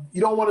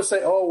you don't want to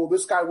say, oh, well,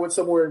 this guy went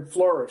somewhere and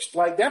flourished.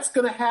 That's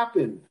going to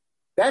happen.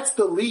 That's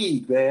the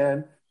league,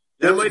 man.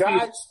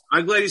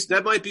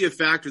 That might be a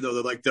factor,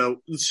 though.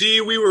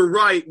 See, we were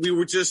right. We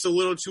were just a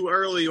little too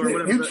early or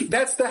whatever.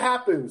 That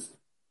happens.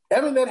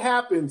 Evan, that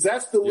happens.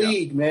 That's the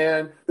league,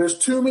 man. There's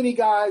too many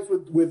guys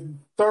with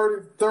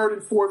third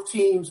and fourth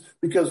teams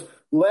because,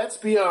 let's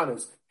be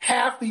honest,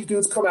 half these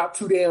dudes come out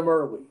too damn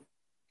early.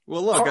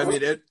 Well,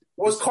 look,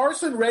 was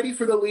Carson ready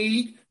for the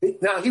league?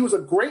 Now, he was a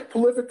great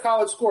prolific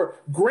college scorer.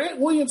 Grant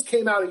Williams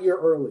came out a year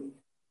early.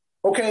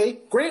 Okay?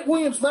 Grant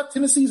Williams left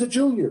Tennessee as a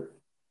junior.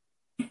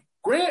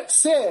 Grant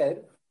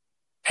said,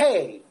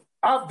 hey,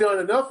 I've done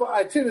enough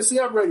at Tennessee.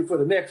 I'm ready for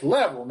the next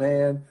level,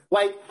 man.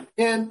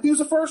 And he was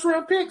a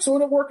first-round pick, so it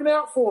ended up working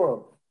out for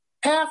him.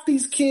 Half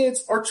these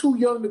kids are too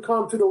young to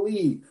come to the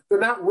league. They're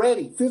not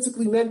ready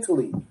physically,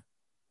 mentally.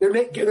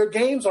 Their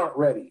games aren't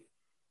ready.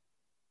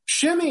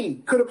 Shimmy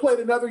could have played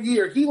another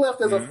year. He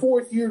left as a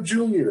fourth-year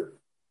junior.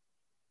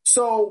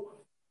 So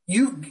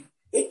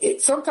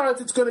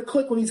sometimes it's going to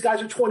click when these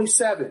guys are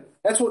 27.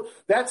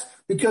 That's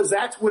because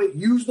that's what it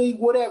usually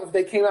would have if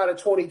they came out at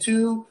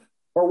 22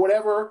 or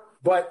whatever.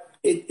 But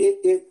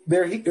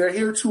they're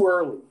here too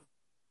early,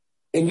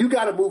 and you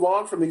got to move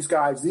on from these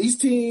guys. These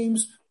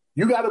teams,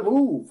 you got to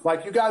move.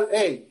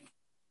 Hey,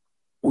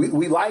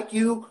 we like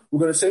you. We're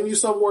going to send you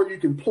somewhere you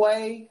can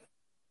play,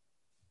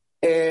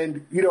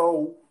 and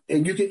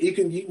and you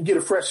can get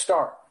a fresh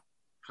start.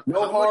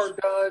 No harm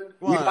done.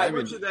 Well, how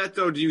much of that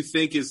though do you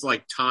think is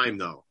time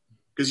though?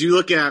 Because you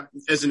look at,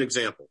 as an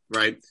example,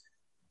 right?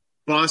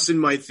 Boston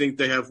might think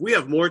we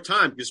have more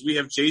time because we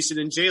have Jason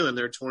and Jalen.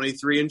 They're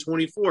 23 and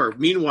 24.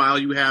 Meanwhile,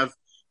 you have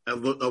a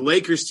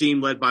Lakers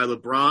team led by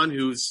LeBron,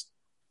 who's,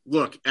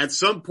 look, at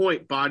some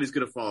point, body's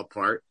going to fall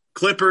apart.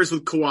 Clippers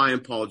with Kawhi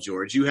and Paul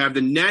George. You have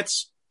the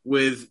Nets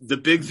with the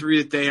big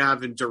 3 that they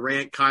have in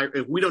Durant,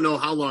 Kyrie. We don't know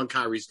how long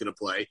Kyrie's going to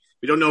play.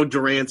 We don't know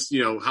Durant's,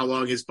 how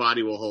long his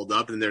body will hold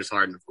up. And then there's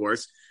Harden, of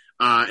course.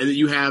 And then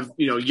you have,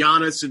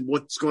 Giannis and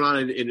what's going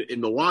on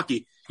in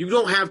Milwaukee. You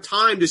don't have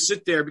time to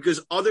sit there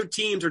because other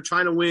teams are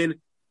trying to win,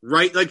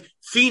 right? Like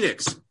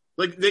Phoenix.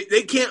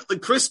 They can't,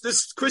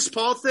 this Chris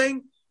Paul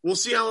thing, we'll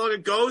see how long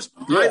it goes.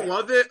 Yeah. I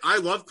love it. I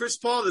love Chris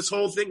Paul. This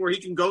whole thing where he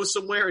can go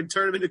somewhere and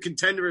turn him into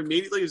contender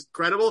immediately is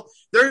incredible.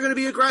 They're going to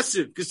be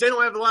aggressive because they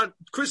don't have a lot of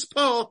Chris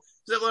Paul.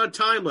 There's a lot of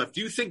time left.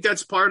 Do you think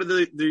that's part of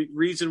the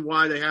reason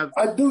why they have?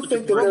 I do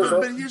think that there's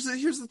but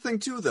here's the thing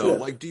too, though. Yeah.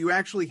 Like, do you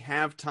actually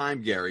have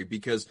time, Gary?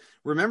 Because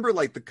remember,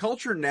 like, the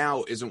culture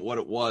now isn't what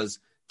it was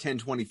 10,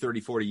 20,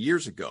 30, 40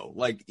 years ago.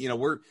 Like,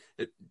 we're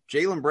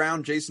Jaylen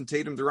Brown, Jason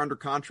Tatum, they're under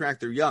contract.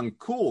 They're young.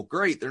 Cool.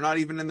 Great. They're not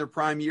even in their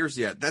prime years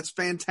yet. That's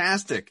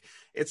fantastic.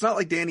 It's not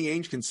like Danny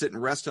Ainge can sit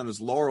and rest on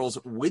his laurels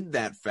with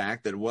that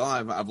fact that, well,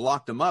 I've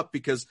locked him up,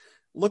 because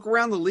look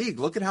around the league.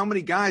 Look at how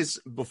many guys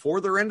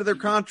before their end of their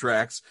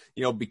contracts,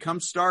 become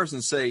stars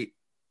and say,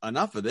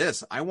 enough of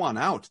this. I want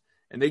out.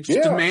 And they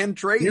just demand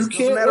trades. You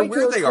can't matter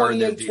where they are in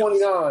their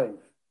 29.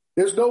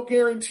 There's no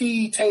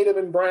guarantee Tatum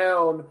and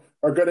Brown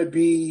are going to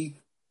be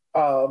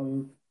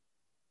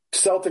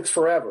Celtics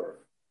forever.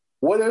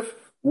 What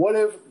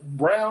if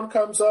Brown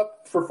comes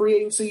up for free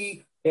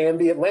agency and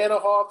the Atlanta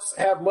Hawks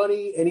have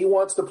money and he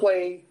wants to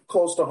play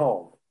close to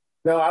home?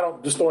 Now, I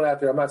don't just throw it out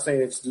there. I'm not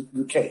saying it's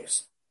the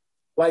case.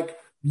 Like,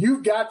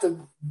 you got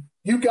to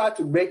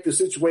make the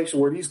situation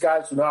where these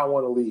guys do not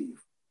want to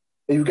leave.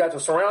 And you've got to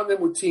surround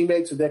them with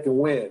teammates so they can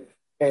win.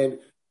 And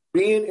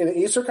being in the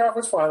Eastern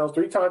Conference Finals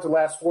 3 times the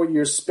last 4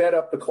 years sped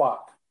up the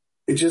clock.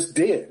 It just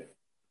did.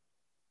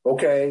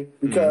 Okay?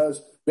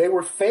 Because they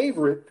were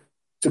favored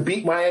to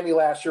beat Miami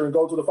last year and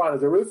go to the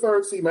finals. They were the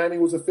 3rd seed. Miami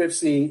was the 5th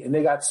seed, and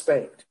they got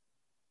spanked.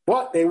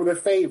 But they were the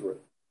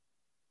favorite.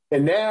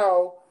 And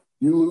now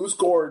you lose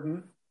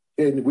Gordon,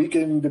 and we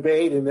can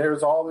debate, and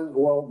there's all this,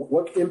 well,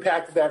 what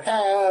impact did that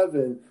have?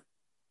 And,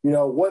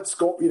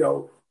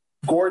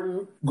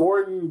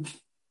 Gordon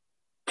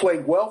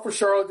played well for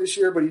Charlotte this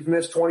year, but he's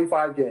missed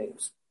 25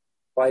 games.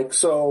 Like,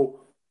 so,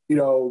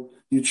 you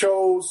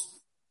chose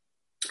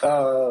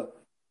Kemba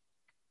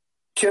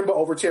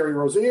over Terry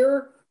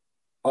Rozier.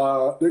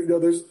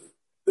 There's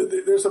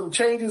some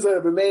changes that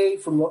have been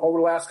made from over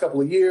the last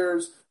couple of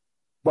years,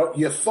 but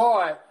you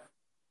thought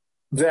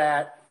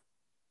that,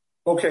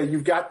 okay,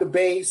 you've got the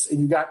base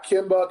and you got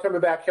Kemba coming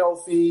back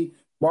healthy,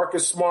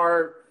 Marcus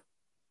Smart,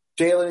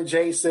 Jalen and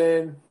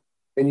Jason,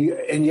 and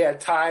you had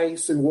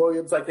Tice and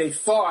Williams. Like, they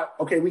thought,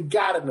 okay, we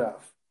got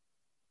enough.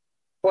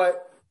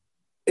 But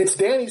it's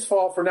Danny's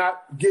fault for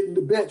not getting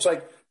the bench.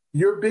 Like,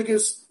 your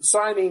biggest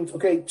signings,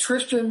 okay,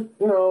 Tristan,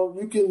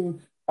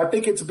 I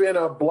think it's been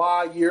a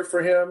blah year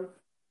for him.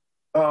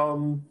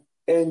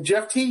 And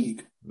Jeff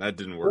Teague. That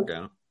didn't work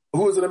out.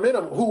 Who was at a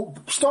minimum, who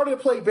started to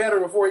play better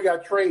before he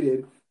got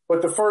traded,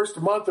 but the first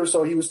month or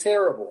so he was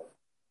terrible.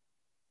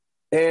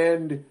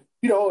 And,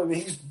 and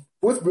he's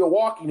with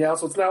Milwaukee now,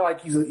 so it's not like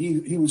he's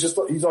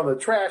on the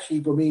trash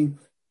heap. I mean,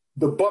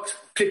 the Bucks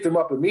picked him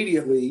up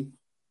immediately,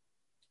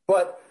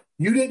 but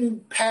you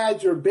didn't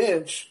pad your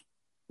bench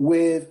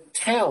with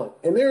talent.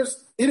 And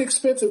there's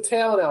inexpensive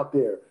talent out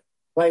there.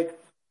 Like,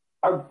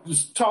 I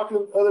was talking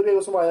the other day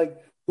with somebody,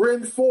 like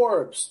Bryn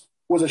Forbes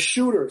was a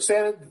shooter,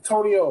 San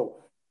Antonio.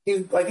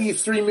 He's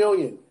 $3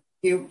 million.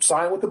 He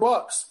signed with the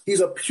Bucks.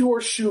 He's a pure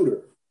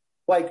shooter.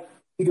 Like,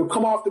 he could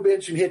come off the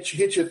bench and hit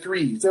your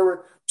threes. There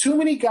were too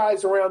many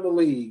guys around the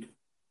league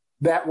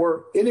that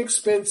were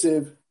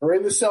inexpensive or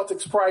in the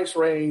Celtics price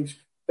range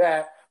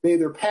that they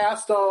either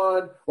passed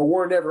on or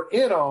were never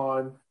in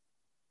on,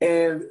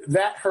 and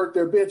that hurt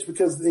their bench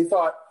because they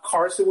thought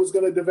Carson was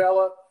going to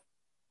develop.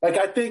 Like,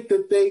 I think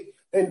that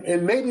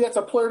and maybe that's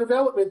a player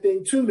development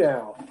thing too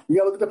now. You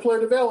got to look at the player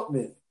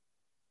development.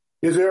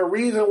 Is there a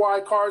reason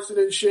why Carson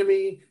and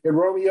Shimmy and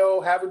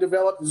Romeo haven't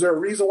developed? Is there a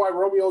reason why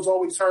Romeo's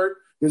always hurt?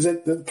 Is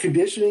it the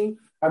conditioning?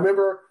 I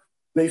remember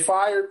they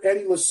fired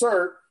Eddie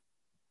Lassert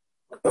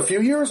a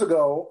few years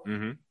ago,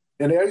 and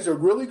Eddie's a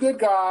really good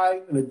guy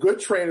and a good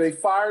trainer. They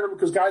fired him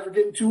because guys were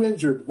getting too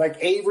injured. Like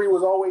Avery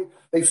was always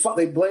they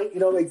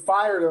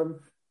fired him.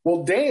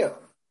 Well, damn.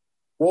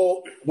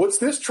 Well, what's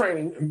this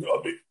training?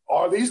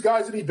 Are these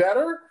guys any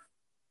better?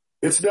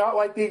 It's not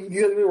like they're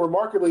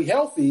remarkably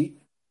healthy.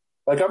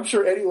 Like, I'm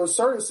sure Eddie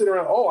Lassert is sitting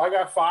around, I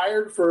got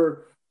fired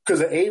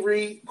because of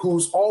Avery,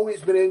 who's always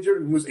been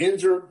injured and was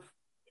injured.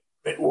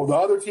 Well, the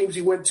other teams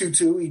he went to,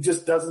 too,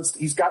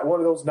 he's got one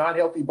of those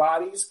non-healthy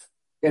bodies.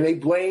 And they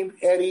blamed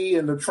Eddie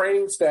and the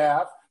training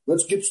staff.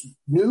 Let's get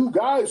new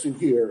guys in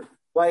here.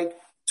 Like,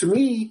 to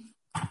me,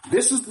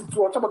 this is what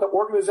I'm talking about, the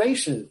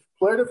organization,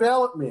 player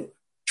development,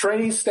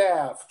 training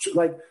staff,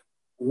 like,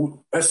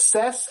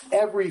 assess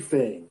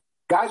everything.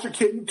 Guys are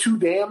getting too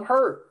damn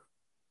hurt.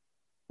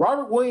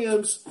 Robert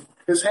Williams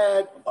has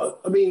had,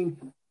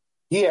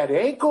 he had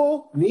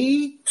ankle,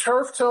 knee,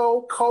 turf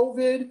toe,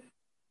 COVID,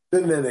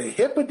 then the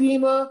hip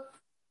edema.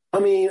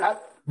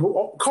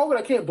 COVID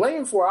I can't blame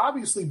him for,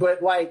 obviously,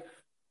 but, like,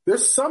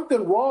 there's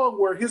something wrong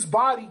where his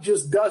body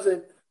just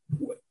doesn't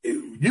 –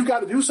 you got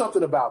to do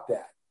something about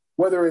that,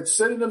 whether it's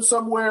sending him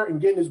somewhere and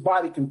getting his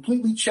body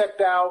completely checked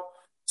out,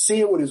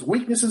 seeing what his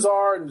weaknesses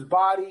are in his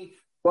body.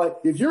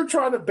 But if you're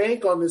trying to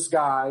bank on this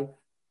guy –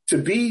 to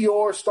be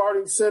your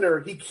starting center,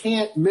 he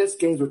can't miss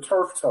games with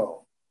turf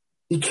toe.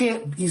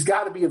 He's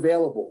got to be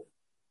available.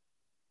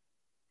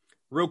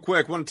 Real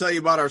quick, I want to tell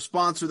you about our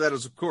sponsor. That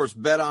is, of course,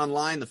 Bet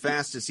Online, the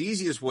fastest,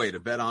 easiest way to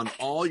bet on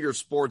all your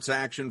sports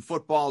action.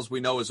 Football, as we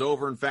know, is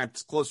over. In fact,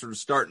 it's closer to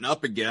starting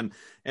up again.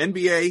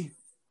 NBA,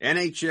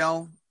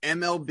 NHL,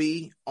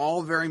 MLB,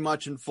 all very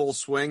much in full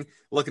swing.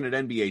 Looking at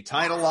NBA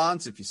title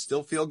odds, if you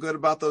still feel good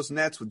about those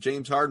Nets with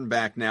James Harden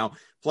back now,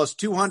 plus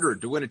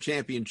 200 to win a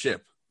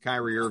championship.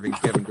 Kyrie Irving,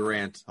 Kevin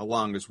Durant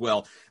along as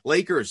well.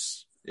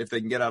 Lakers, if they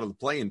can get out of the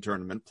play-in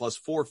tournament, plus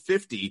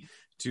 450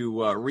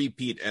 to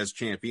repeat as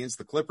champions.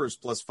 The Clippers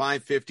plus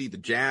 550. The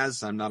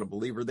Jazz, I'm not a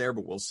believer there,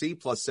 but we'll see,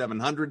 plus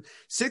 700.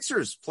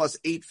 Sixers plus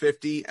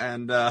 850.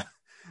 And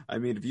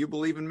if you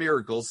believe in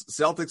miracles,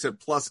 Celtics at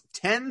plus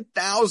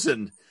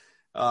 10,000.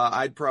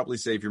 I'd probably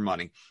save your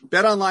money.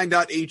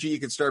 BetOnline.ag, you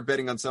can start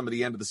betting on some of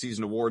the end of the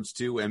season awards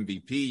too.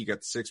 MVP, you got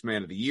the Sixth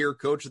Man of the Year,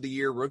 Coach of the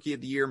Year, Rookie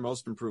of the Year,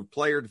 Most Improved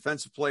Player,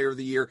 Defensive Player of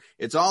the Year.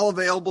 It's all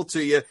available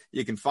to you.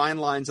 You can find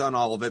lines on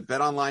all of it.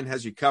 BetOnline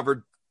has you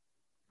covered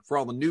for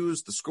all the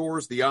news, the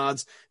scores, the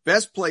odds.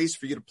 Best place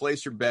for you to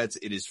place your bets.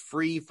 It is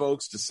free,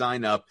 folks, to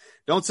sign up.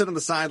 Don't sit on the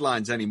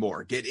sidelines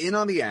anymore. Get in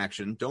on the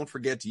action. Don't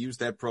forget to use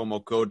that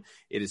promo code.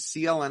 It is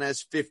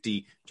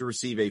CLNS50 to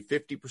receive a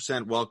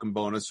 50% welcome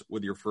bonus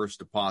with your first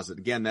deposit.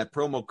 Again, that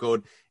promo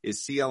code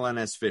is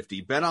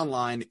CLNS50. Bet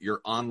Online,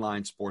 your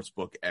online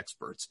sportsbook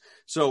experts.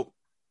 So,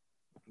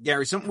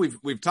 Gary, something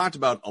we've talked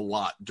about a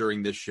lot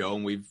during this show,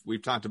 and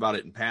we've talked about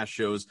it in past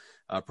shows,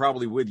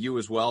 probably with you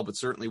as well, but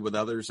certainly with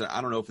others.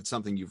 I don't know if it's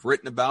something you've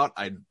written about.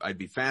 I'd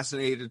be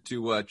fascinated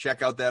to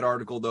check out that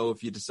article, though,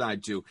 if you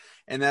decide to.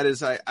 And that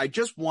is, I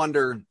just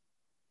wonder,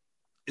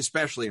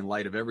 especially in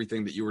light of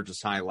everything that you were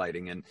just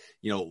highlighting, and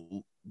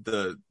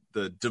the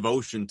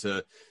devotion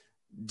to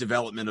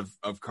development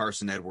of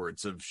Carson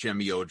Edwards, of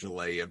Shemi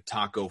Ojale, of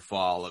Taco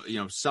Fall,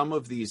 some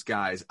of these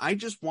guys. I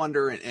just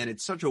wonder, and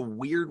it's such a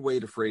weird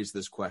way to phrase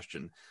this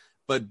question,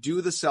 but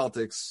do the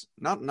Celtics,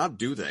 not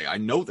do they, I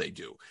know they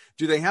do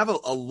they have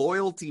a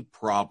loyalty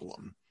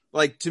problem?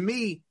 Like, to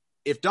me,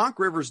 if Doc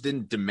Rivers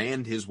didn't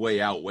demand his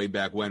way out way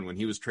back when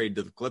he was traded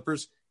to the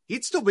Clippers,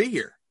 he'd still be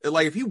here.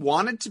 Like, if he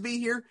wanted to be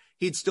here,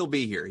 he'd still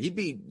be here. He'd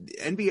be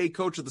NBA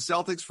coach of the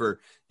Celtics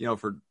for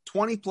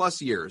 20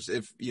 plus years.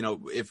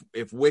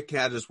 If Wick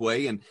had his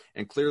way, and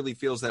clearly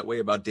feels that way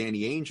about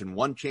Danny Ainge, and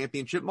won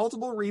championship,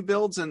 multiple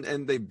rebuilds,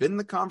 and they've been in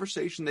the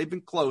conversation. They've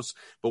been close,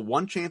 but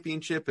one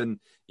championship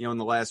in the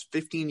last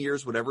 15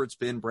 years, whatever it's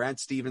been. Brad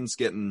Stevens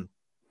getting,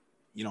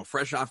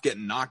 fresh off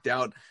getting knocked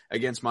out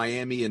against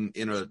Miami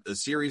in a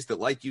series that,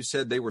 like you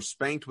said, they were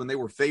spanked when they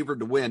were favored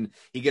to win.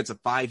 He gets a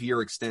 5-year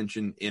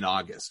extension in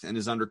August and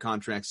is under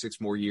contract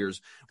 6 more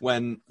years.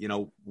 When,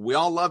 we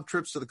all love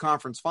trips to the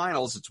conference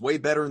finals, it's way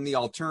better than the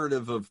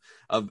alternative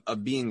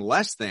of being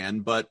less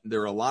than, but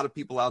there are a lot of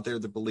people out there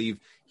that believe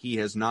he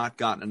has not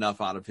gotten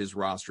enough out of his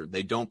roster.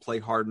 They don't play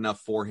hard enough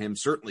for him,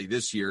 certainly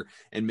this year,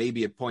 and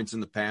maybe at points in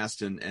the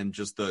past, and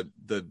just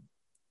the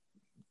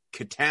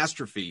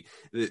catastrophe,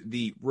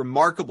 the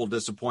remarkable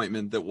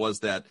disappointment that was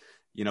that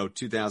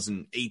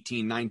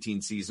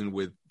 2018-19 season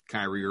with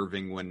Kyrie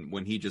Irving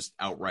when he just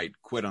outright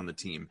quit on the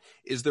team.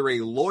 Is there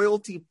a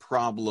loyalty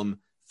problem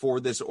for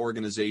this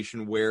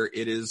organization where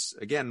it is,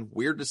 again,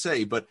 weird to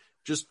say, but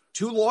just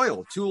too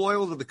loyal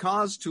to the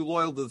cause, too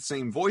loyal to the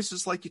same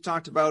voices like you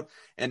talked about,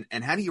 and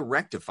how do you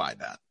rectify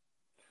that?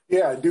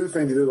 Yeah, I do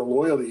think there's a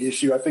loyalty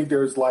issue. I think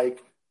there's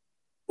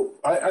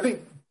I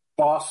think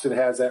Boston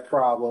has that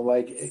problem.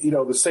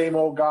 The same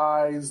old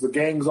guys, the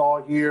gang's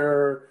all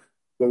here,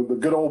 the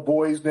good old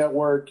boys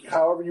network,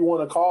 however you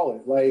want to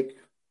call it.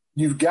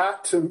 You've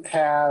got to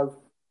have,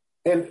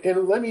 and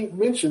let me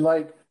mention,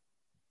 what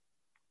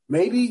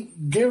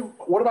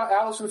about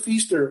Allison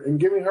Feaster and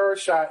giving her a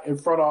shot in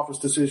front office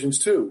decisions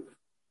too?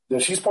 Now,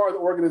 she's part of the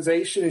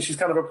organization and she's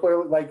kind of a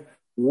player,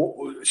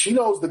 she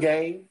knows the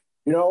game,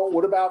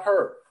 what about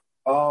her?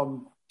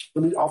 I'll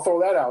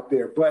throw that out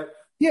there. But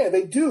yeah,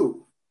 they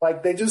do.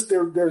 They're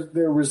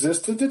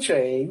resistant to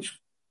change.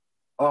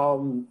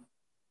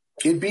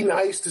 It'd be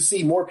nice to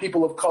see more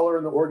people of color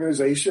in the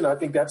organization. I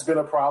think that's been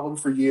a problem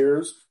for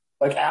years.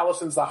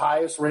 Allison's the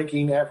highest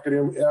ranking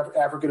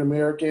African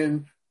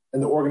American in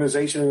the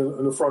organization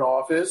in the front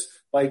office.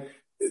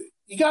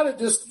 You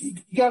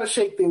gotta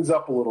shake things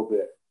up a little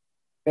bit.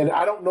 And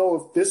I don't know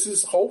if this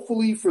is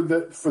hopefully for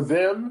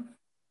them,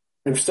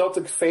 if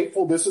Celtic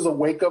faithful, this is a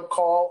wake up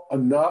call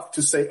enough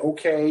to say,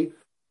 okay,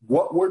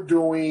 what we're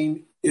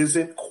doing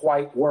isn't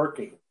quite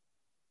working,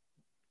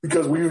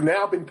 because we've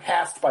now been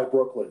passed by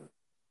Brooklyn.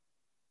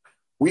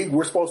 We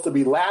were supposed to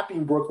be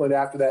lapping Brooklyn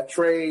after that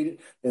trade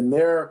and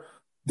their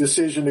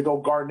decision to go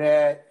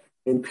Garnett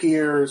and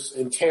Pierce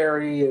and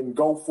Terry and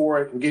go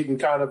for it and getting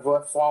kind of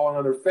falling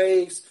on their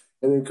face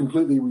and then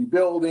completely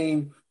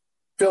rebuilding.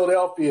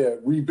 Philadelphia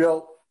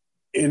rebuilt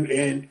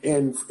in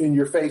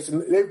your face,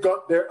 and they've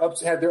got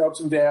had their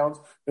ups and downs,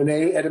 and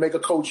they had to make a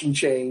coaching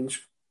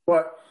change.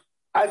 But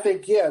I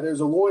think, there's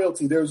a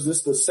loyalty. There's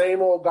just the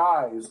same old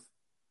guys.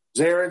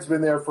 Zaren's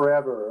been there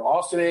forever.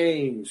 Austin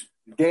Ames,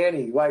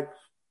 Danny.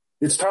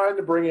 It's time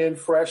to bring in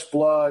fresh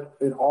blood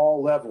in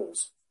all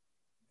levels.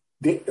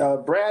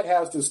 Brad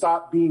has to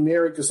stop being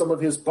married to some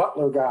of his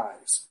Butler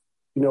guys.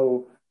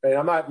 And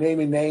I'm not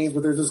naming names,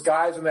 but there's just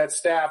guys on that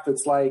staff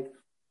that's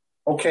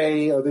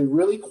okay, are they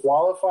really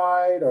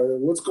qualified? Or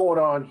what's going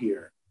on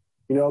here?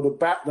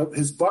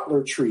 His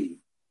Butler tree.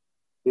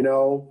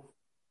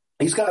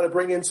 He's got to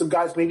bring in some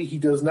guys maybe he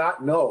does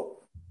not know.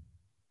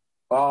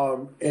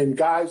 And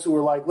guys who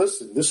are like,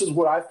 listen, this is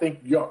what I think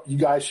you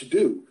guys should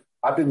do.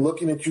 I've been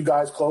looking at you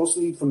guys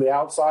closely from the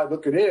outside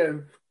looking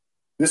in.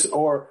 This,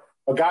 or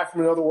a guy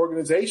from another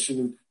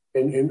organization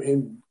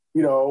and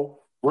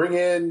bring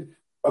in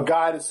a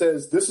guy that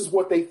says, this is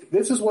what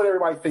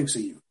everybody thinks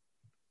of you.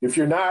 If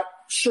you're not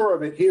sure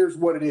of it, here's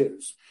what it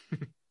is.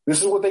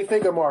 This is what they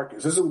think of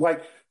Marcus. This is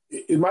like,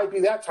 it might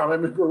be that time. I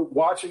remember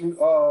watching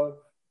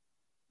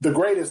The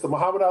Greatest, the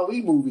Muhammad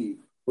Ali movie,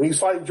 when he was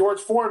fighting George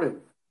Foreman.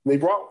 They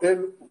brought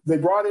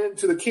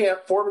into the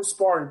camp Foreman's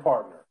sparring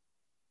partner.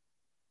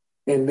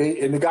 And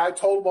the guy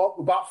told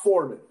him about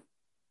Foreman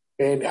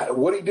and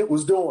what he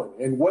was doing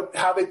and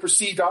how they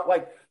perceived out.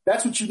 Like,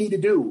 that's what you need to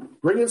do.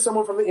 Bring in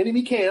someone from the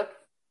enemy camp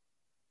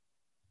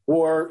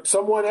or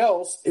someone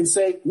else and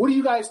say, what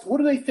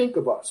do they think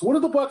of us? What do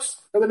the Bucks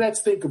or the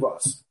Nets think of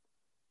us?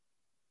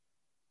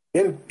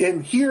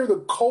 And hear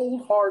the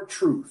cold, hard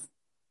truth,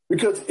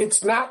 because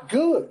it's not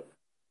good.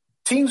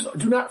 Teams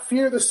do not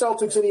fear the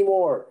Celtics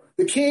anymore.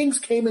 The Kings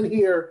came in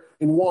here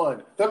and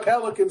won. The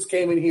Pelicans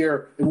came in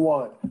here and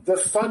won. The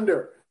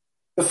Thunder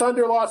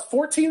lost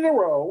 14 in a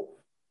row,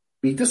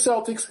 beat the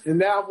Celtics, and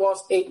now have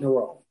lost 8 in a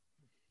row.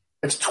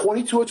 It's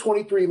 22 of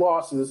 23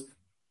 losses.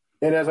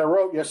 And as I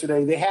wrote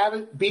yesterday, they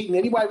haven't beaten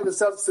anybody with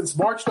the Celtics since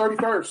March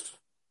 31st.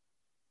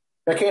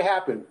 That can't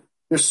happen.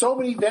 There's so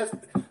many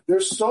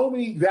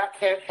that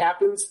can't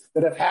happens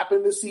that have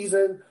happened this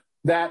season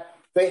that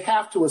they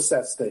have to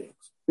assess things.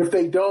 If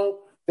they don't,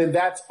 then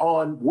that's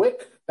on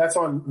Wick. That's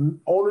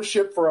on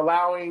ownership for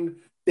allowing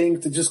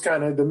things to just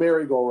kind of the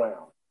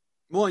merry-go-round.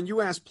 Well, and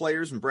you asked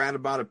players and Brad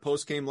about it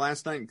post-game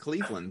last night in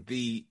Cleveland.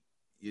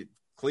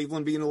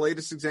 Cleveland being the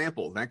latest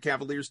example. That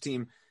Cavaliers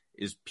team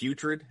is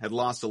putrid, had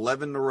lost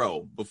 11 in a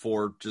row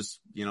before just,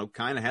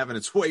 kind of having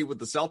its way with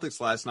the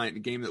Celtics last night in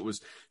a game that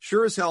was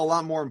sure as hell a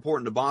lot more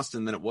important to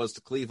Boston than it was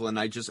to Cleveland.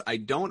 I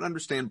don't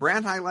understand.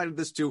 Brad highlighted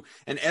this too,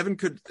 and Evan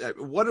could,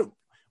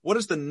 what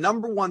is the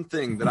number one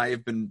thing that I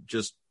have been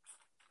just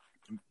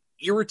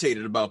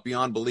irritated about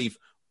beyond belief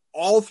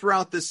all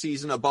throughout this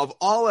season, above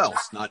all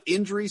else? Not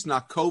injuries,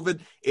 not COVID,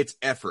 it's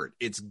effort.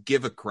 It's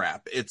give a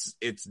crap. It's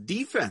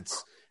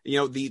defense.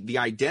 The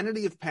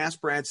identity of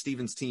past Brad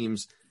Stevens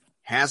teams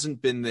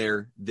hasn't been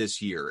there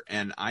this year.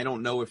 And I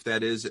don't know if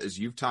that is, as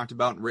you've talked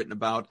about and written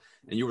about,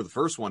 and you were the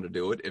first one to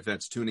do it, if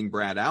that's tuning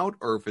Brad out,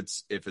 or if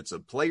it's a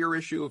player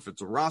issue, if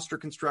it's a roster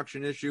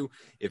construction issue,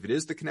 if it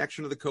is the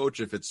connection to the coach,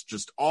 if it's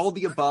just all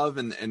the above,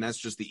 and that's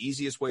just the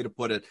easiest way to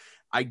put it.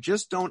 I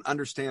just don't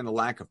understand the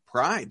lack of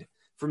pride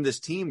from this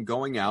team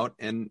going out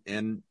and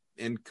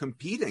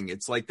competing.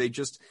 It's like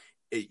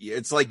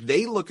it's like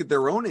they look at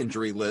their own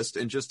injury list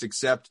and just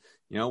accept,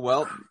 no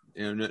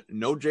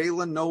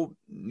Jalen,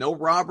 no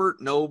Robert,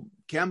 no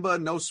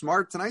Kemba, no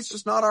Smart. Tonight's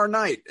just not our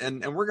night.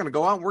 And we're going to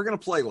go out and we're going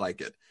to play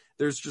like it.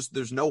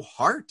 There's no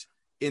heart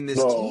in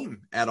this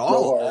team at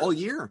all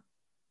year.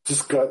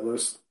 Just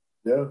gutless.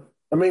 Yeah.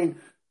 I mean,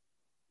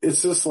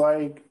 it's just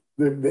like,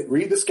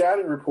 read the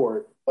scouting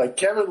report. Like,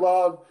 Kevin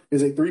Love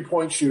is a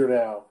 3-point shooter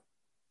now.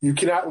 You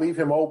cannot leave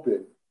him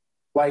open.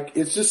 Like,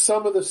 it's just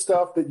some of the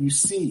stuff that you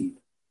see.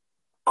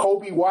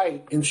 Kobe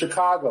White in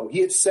Chicago, he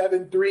hit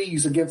 7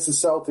 threes against the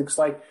Celtics.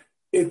 Like,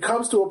 it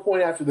comes to a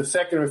point after the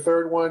second or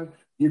third one,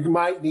 you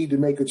might need to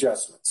make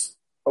adjustments.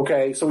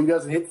 Okay, so he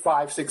doesn't hit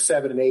 5, 6,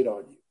 7, and 8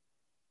 on you.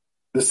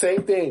 The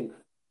same thing.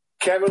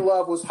 Kevin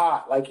Love was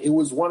hot. Like, it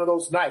was one of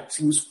those nights.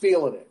 He was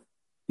feeling it.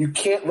 You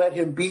can't let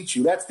him beat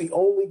you. That's the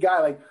only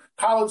guy. Like,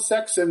 Colin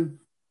Sexton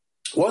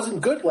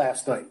wasn't good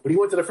last night, but he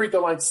went to the free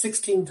throw line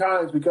 16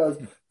 times because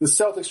the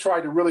Celtics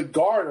tried to really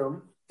guard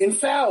him and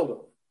fouled him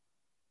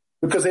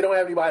because they don't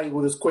have anybody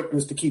with his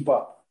quickness to keep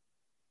up.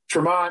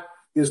 Tremont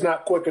is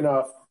not quick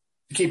enough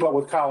to keep up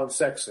with Colin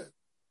Sexton.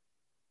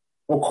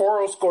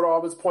 Okoro scored all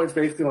of his points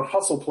basically on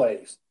hustle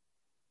plays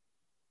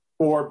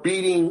or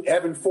beating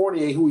Evan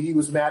Fournier, who he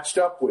was matched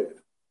up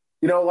with.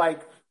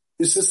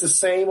 It's just the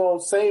same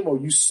old, same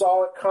old. You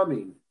saw it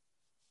coming.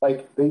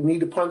 Like, they need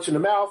to punch in the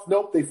mouth.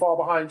 Nope, they fall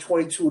behind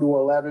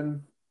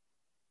 22-11.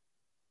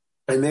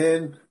 And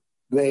then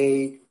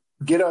they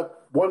get a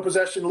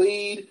one-possession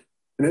lead.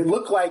 And it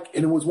looked like,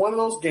 and it was one of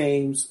those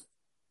games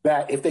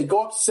that if they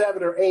go up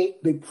 7 or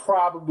 8, they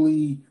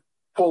probably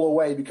pull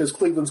away because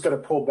Cleveland's going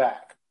to pull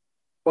back.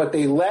 But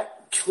they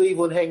let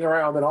Cleveland hang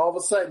around, and all of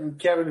a sudden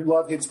Kevin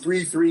Love hits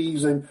 3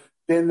 threes, and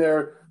then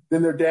they're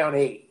down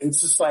 8.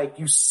 It's just like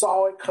you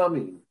saw it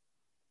coming,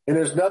 and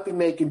there's nothing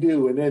they can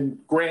do. And then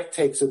Grant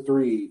takes a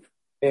 3,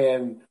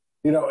 and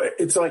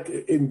it's like,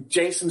 and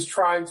Jason's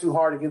trying too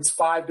hard against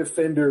 5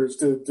 defenders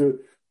to.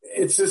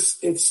 It's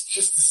just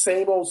the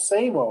same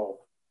old.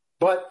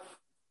 But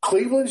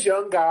Cleveland's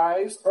young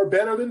guys are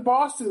better than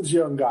Boston's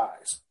young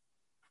guys.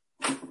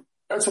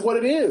 That's what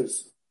it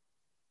is.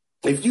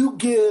 If you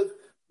give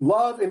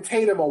Love and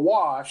Tatum a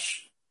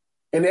wash,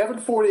 and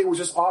Evan Fournier was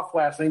just off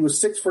last night. He was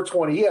 6 for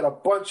 20. He had a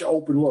bunch of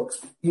open looks.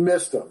 He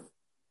missed them.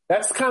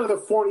 That's kind of the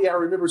Fournier I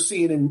remember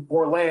seeing in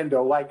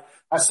Orlando. Like,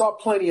 I saw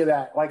plenty of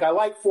that. Like, I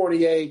like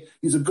Fournier.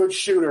 He's a good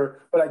shooter,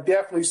 but I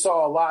definitely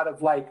saw a lot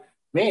of, like,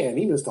 man,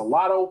 he missed a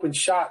lot of open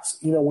shots,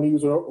 when he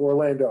was in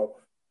Orlando.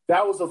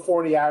 That was the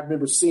Fournier I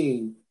remember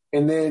seeing.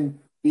 And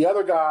then the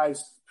other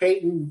guys,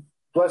 Peyton,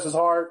 bless his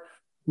heart,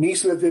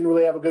 Neesmith didn't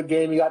really have a good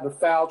game. He got into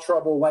foul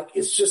trouble. Like,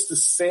 it's just the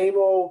same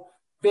old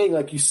thing,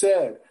 like you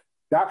said.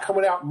 Not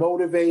coming out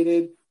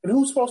motivated. And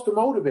who's supposed to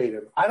motivate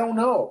him? I don't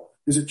know.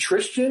 Is it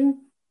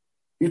Tristan?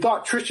 You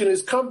thought Tristan,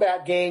 his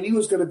comeback game, he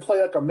was going to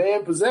play like a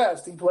man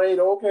possessed. He played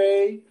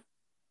okay.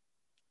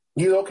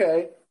 He's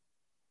okay.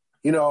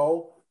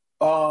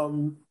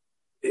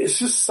 It's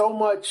just so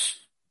much.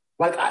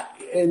 Like, I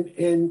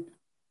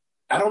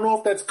don't know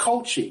if that's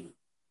coaching.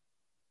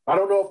 I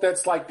don't know if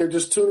that's like they're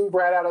just tuning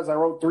Brad out, as I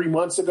wrote 3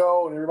 months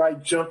ago, and everybody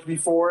jumped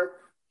before it.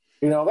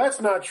 That's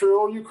not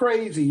true. Oh, you're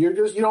crazy. You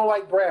don't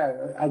like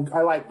Brad.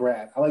 I like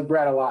Brad. I like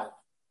Brad a lot.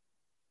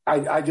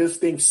 I just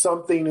think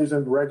something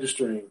isn't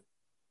registering.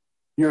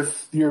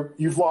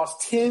 You've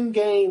lost 10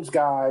 games,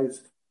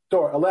 guys.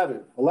 Or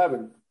 11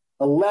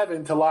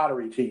 to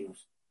lottery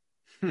teams.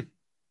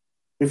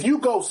 If you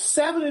go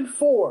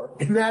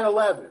 7-4 in that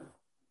 11,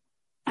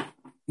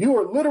 you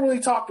are literally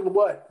talking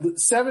what?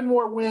 7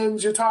 more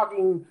wins. You're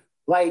talking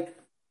like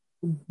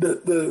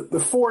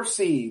the 4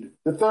 seed,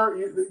 the third.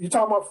 You're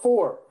talking about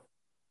 4.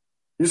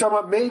 You're talking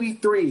about maybe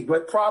 3,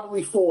 but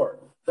probably 4,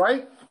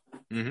 right?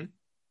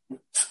 Mm-hmm.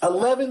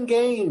 11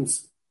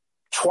 games,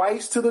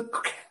 twice to the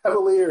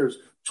Cavaliers,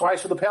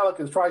 twice to the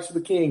Pelicans, twice to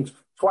the Kings,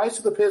 twice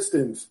to the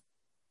Pistons.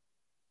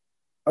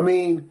 I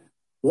mean,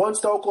 once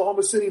to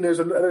Oklahoma City, there's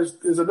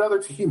another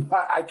team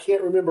I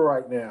can't remember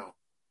right now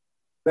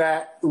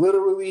that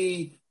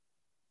literally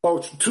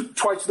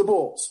twice to the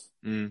Bulls.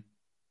 Mm.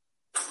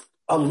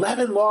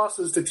 11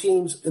 losses to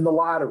teams in the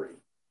lottery.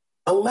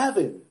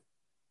 11.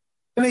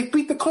 And they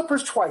beat the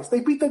Clippers twice.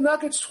 They beat the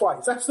Nuggets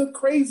twice. That's the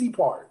crazy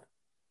part.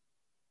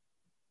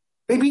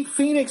 They beat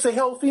Phoenix. They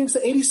held Phoenix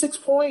to 86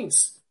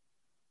 points.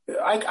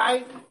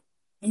 But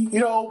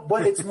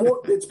it's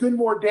more. It's been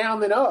more down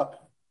than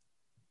up.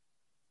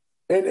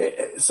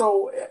 And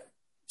so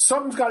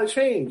something's got to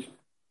change.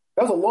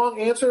 That was a long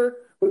answer.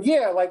 But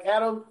yeah, like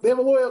Adam, they have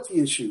a loyalty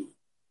issue.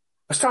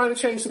 It's time to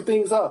change some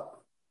things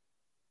up.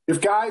 If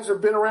guys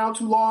have been around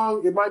too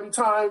long, it might be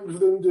time for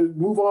them to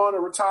move on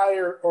or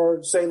retire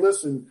or say,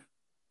 listen,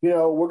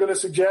 we're going to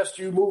suggest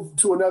you move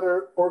to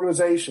another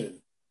organization.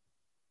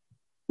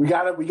 We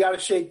gotta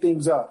shake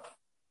things up.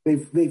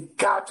 They've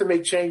got to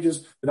make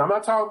changes. And I'm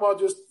not talking about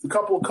just a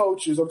couple of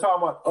coaches. I'm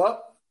talking about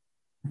up,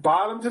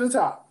 bottom to the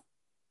top,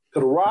 to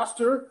the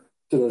roster,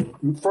 to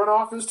the front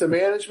office, to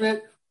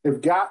management.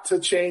 They've got to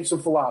change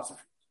some philosophy.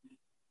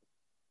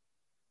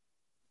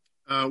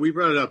 We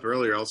brought it up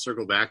earlier. I'll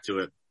circle back to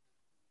it.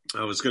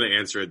 I was going to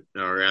answer it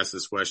or ask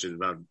this question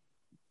about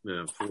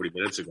 40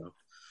 minutes ago.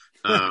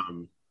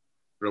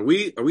 Are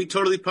we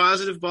totally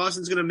positive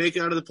Boston's going to make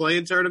it out of the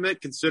play-in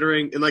tournament?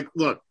 Considering and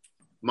look,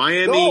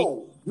 Miami,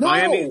 no.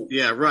 Miami,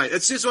 yeah, right.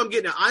 That's just what I'm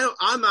getting at.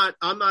 I'm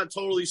not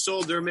totally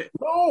sold.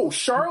 No,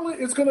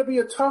 Charlotte is going to be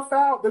a tough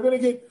out. They're going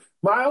to get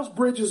Miles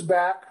Bridges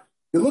back.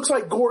 It looks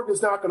like Gordon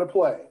is not going to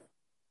play.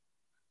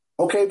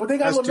 Okay, but they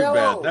got LaMelo. That's too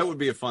bad. That would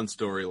be a fun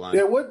storyline.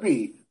 It would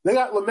be. They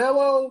got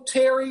LaMelo,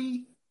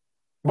 Terry,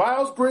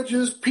 Miles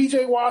Bridges,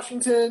 P.J.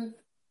 Washington,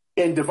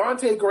 and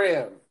Devontae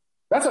Graham.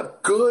 That's a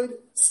good,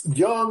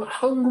 young,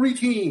 hungry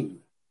team.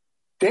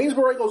 James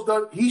Borrego's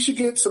done. He should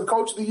get some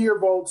Coach of the Year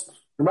votes.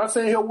 I'm not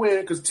saying he'll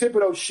win because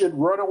Thibodeau should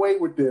run away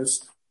with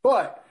this,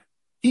 but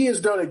he has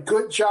done a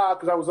good job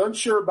because I was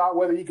unsure about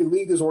whether he could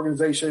lead this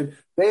organization.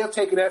 They have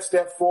taken that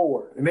step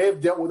forward, and they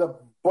have dealt with a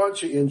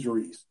bunch of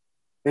injuries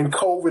and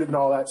COVID and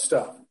all that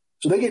stuff.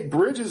 So they get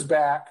Bridges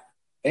back,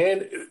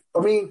 and,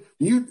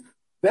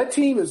 that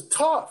team is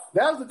tough.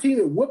 That was the team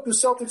that whooped the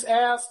Celtics'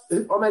 ass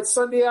on that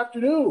Sunday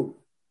afternoon.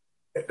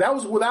 That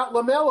was without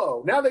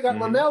LaMelo. Now they got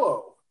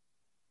LaMelo.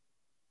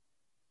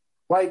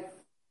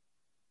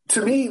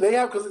 To me, they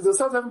have, because the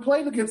Celtics haven't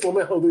played against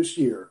LaMelo this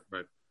year.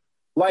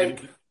 Right.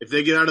 If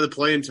they get out of the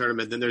play-in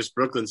tournament, then there's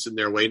Brooklyn sitting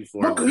there waiting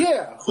for them.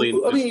 Yeah.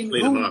 Clean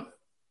them up.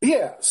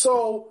 Yeah.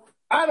 So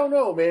I don't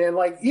know, man.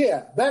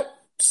 That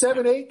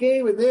 7-8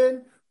 game, and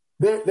then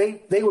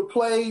they would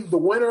play the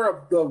winner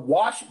of the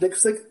Washington.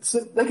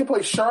 They could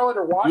play Charlotte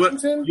or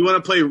Washington. You want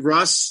to play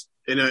Russ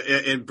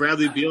and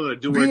Bradley Beal in a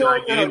do-or-die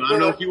game? I don't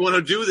know if you want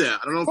to do that.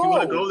 I don't know if you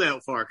want to go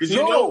that far because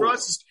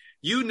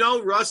you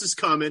know Russ is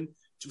coming.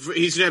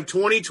 He's going to have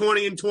 20,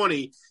 20, and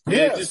 20. And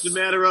it's just a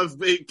matter of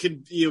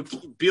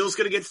Beal's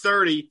going to get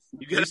 30.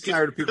 You got to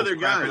tired of people other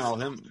guys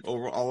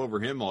all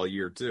over him all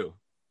year too.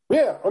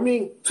 Yeah, to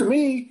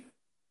me,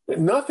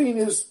 nothing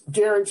is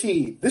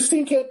guaranteed. This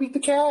team can't beat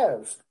the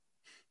Cavs.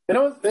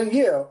 Are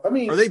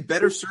they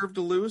better served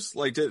to lose?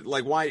 Why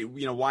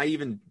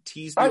even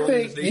tease the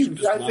organization?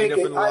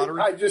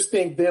 I just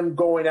think them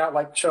going out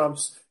like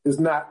chumps is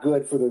not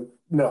good for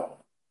no.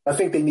 I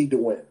think they need to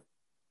win.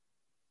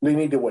 They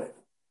need to win.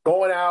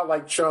 Going out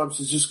like chumps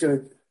is just going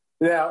to –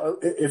 now,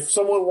 if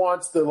someone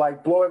wants to,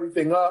 blow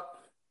everything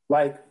up,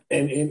 Like,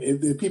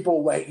 and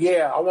people like,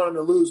 yeah, I want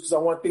them to lose because I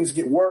want things to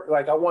get worse.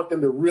 Like, I want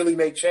them to really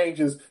make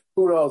changes.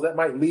 Who knows? That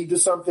might lead to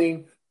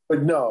something.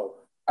 But no,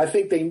 I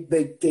think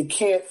they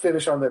can't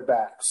finish on their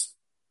backs.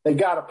 They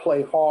got to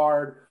play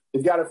hard.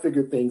 They've got to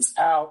figure things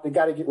out. They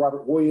got to get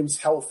Robert Williams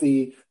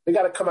healthy. They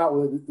got to come out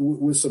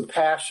with some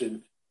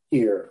passion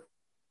here.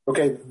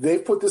 Okay,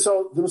 they've put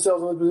themselves in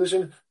a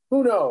position.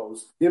 Who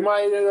knows? It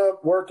might end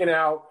up working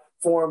out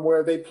for them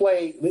where they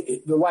play,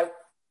 the light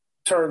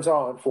turns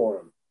on for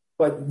them.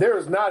 But there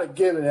is not a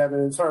given,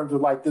 Evan, in terms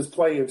of like this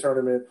play-in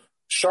tournament.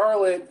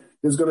 Charlotte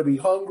is going to be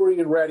hungry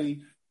and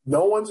ready.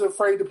 No one's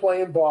afraid to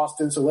play in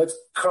Boston, so let's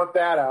cut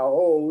that out.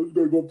 Oh, we're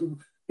going to go through.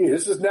 Here,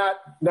 this is not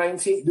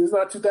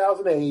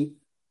 2008.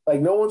 Like,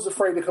 no one's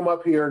afraid to come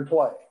up here and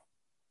play.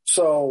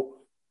 So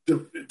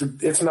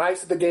it's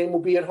nice that the game will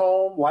be at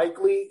home,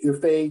 likely, if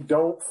they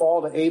don't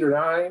fall to 8 or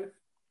 9,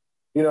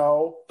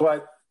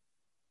 but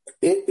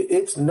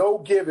it's no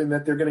given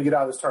that they're going to get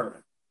out of this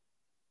tournament.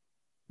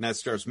 And that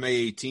starts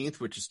May 18th,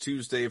 which is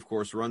Tuesday, of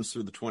course, runs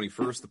through the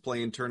 21st, the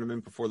play-in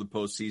tournament before the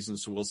postseason.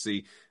 So we'll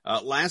see.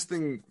 Last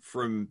thing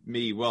from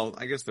me, well,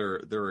 I guess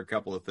there are a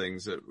couple of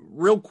things.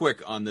 Real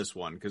quick on this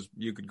one, because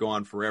you could go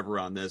on forever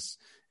on this.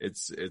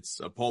 It's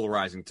a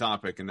polarizing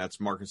topic, and that's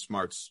Marcus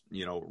Smart's,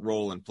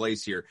 role and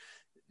place here.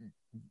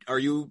 Are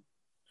you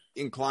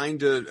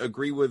inclined to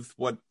agree with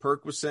what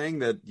Perk was saying,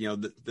 that,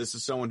 this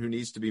is someone who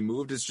needs to be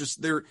moved? It's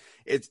just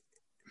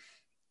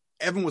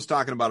Evan was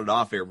talking about it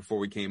off air before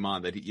we came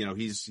on, that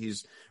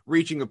he's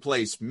reaching a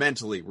place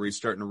mentally where he's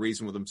starting to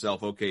reason with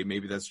himself. Okay,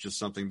 maybe that's just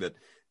something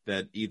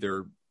that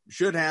either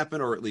should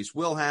happen or at least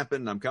will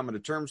happen. I'm coming to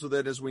terms with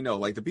it, as we know.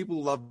 Like, the people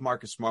who love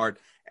Marcus Smart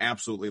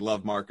absolutely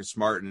love Marcus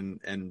Smart,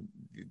 and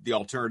the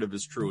alternative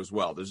is true as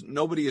well. There's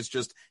nobody is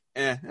just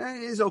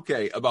is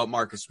okay about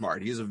Marcus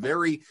Smart. He's a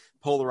very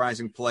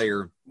polarizing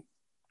player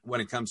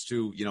when it comes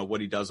to what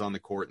he does on the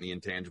court and the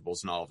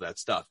intangibles and all of that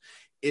stuff.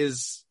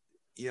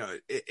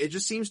 It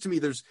just seems to me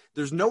there's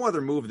no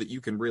other move that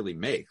you can really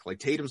make. Like,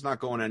 Tatum's not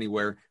going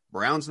anywhere.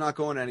 Brown's not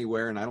going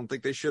anywhere. And I don't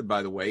think they should,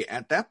 by the way.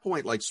 At that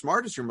point, like,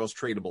 Smart is your most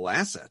tradable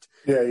asset.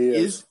 Yeah, he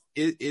is.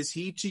 Is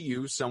he, to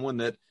you, someone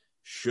that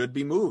should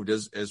be moved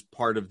as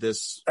part of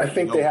this? I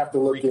think they have to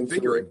look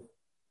into it.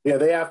 Yeah,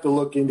 they have to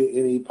look into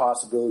any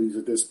possibilities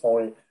at this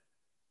point.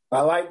 I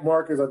like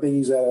Marcus. I think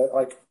he's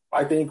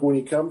I think when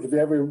if he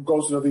ever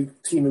goes to another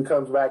team and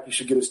comes back, he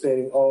should get a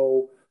standing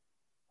O.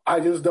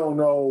 I just don't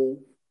know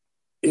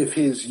if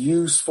his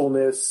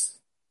usefulness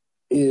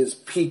is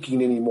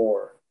peaking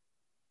anymore.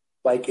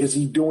 Like, is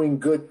he doing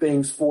good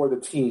things for the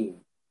team?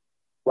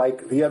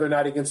 Like the other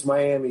night against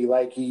Miami,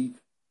 like he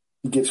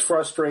gets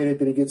frustrated,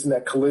 then he gets in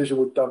that collision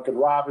with Duncan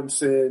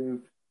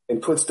Robinson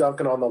and puts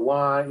Duncan on the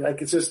line.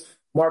 Like, it's just,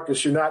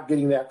 Marcus, you're not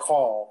getting that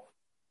call.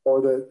 Or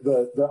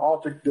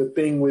the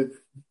thing with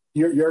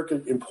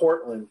Jurkic in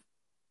Portland.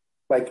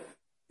 Like,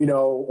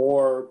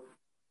 or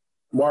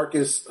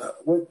Marcus,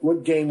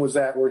 what game was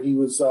that where he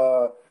was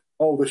the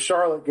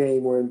Charlotte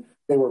game when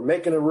they were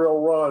making a real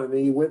run and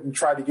then he went and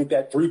tried to get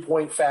that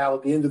 3-point foul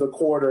at the end of the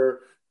quarter.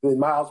 Then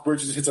Miles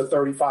Bridges hits a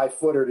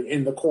 35-footer to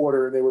end the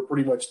quarter and they were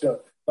pretty much done.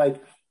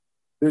 Like,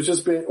 there's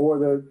just been, or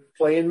the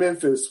play in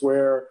Memphis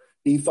where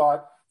he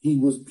thought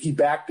he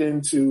backed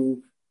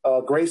into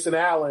Grayson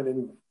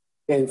Allen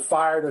and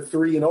fired a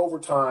 3 in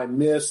overtime,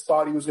 missed,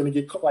 thought he was going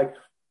to get, like,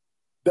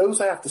 those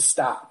have to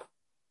stop.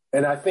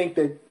 And I think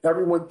that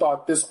everyone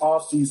thought this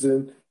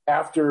offseason,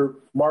 after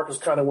Marcus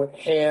kind of went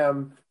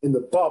ham in the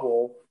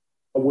bubble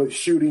with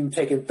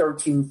taking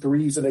 13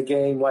 threes in a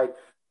game, like,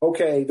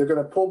 okay, they're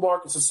going to pull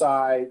Marcus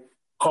aside,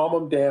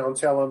 calm him down,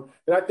 tell him.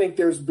 And I think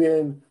there's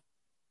been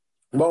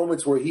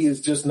moments where he has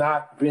just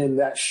not been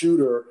that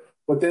shooter,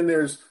 but then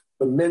there's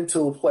the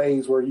mental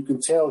plays where you can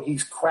tell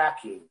he's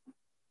cracking,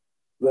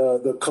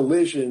 the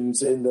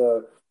collisions and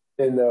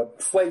the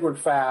flagrant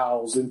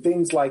fouls and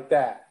things like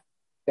that.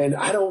 And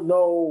I don't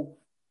know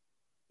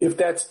if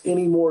that's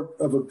any more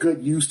of a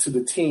good use to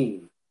the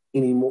team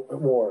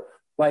anymore.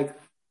 Like,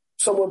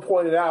 someone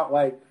pointed out,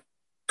 like,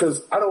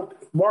 because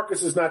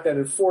Marcus is not that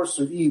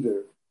enforcer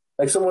either.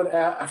 Like,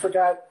 I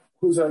forgot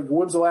who's like,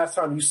 when's the last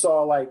time you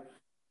saw like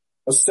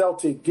a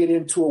Celtic get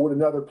into it with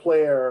another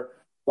player?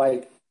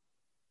 Like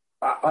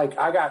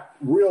I got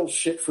real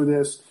shit for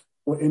this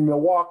in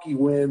Milwaukee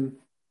when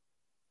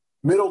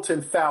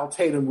Middleton fouled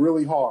Tatum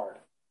really hard.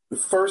 The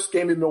first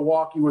game in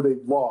Milwaukee where they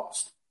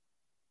lost.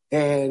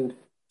 And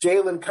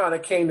Jalen kind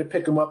of came to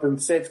pick him up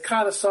and said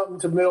kind of something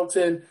to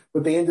Middleton,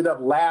 but they ended up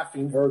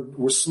laughing or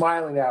were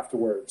smiling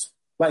afterwards.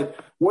 Like,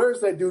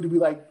 where's that dude to be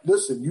like,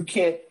 listen, you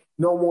can't,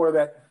 no more of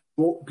that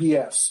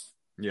BS.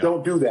 Yeah.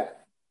 Don't do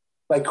that.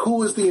 Like,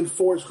 who is the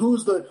enforcer?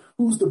 Who's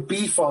the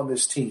beef on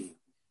this team?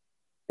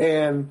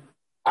 And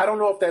I don't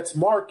know if that's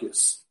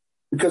Marcus,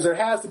 because there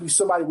has to be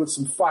somebody with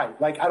some fight.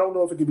 Like, I don't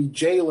know if it could be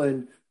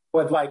Jalen,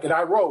 but like, and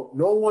I wrote,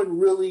 no one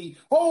really,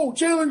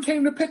 Jalen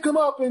came to pick him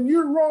up and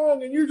you're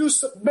wrong and you're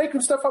just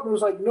making stuff up. And it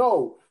was like,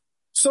 no,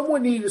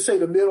 someone needed to say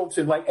to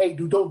Middleton, like, hey,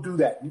 dude, don't do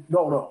that.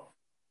 No.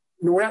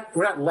 We're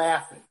not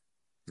laughing.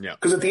 Yeah.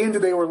 Because at the end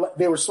of they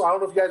were. So I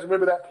don't know if you guys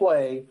remember that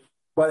play,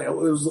 but But it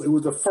was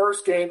the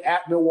first game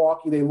at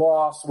Milwaukee they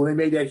lost when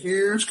they made that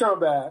huge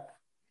comeback.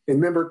 And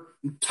remember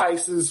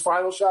Tyson's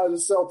final shot as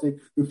a Celtic,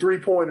 the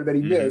 3-pointer that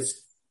he missed.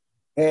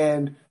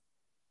 And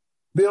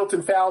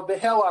Middleton fouled the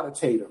hell out of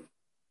Tatum.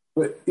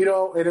 But,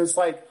 and it's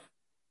like,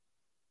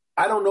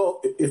 I don't know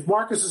if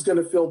Marcus is going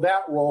to fill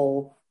that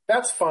role,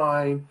 that's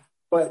fine.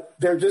 But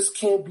there just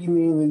can't be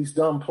any of these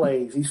dumb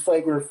plays, these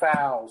flagrant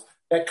fouls,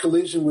 that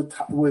collision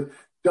with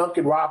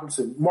Duncan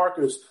Robinson.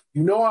 Marcus,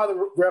 you know how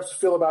the refs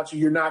feel about you.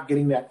 You're not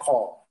getting that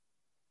call.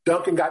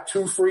 Duncan got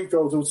 2 free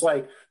throws. It was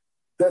like,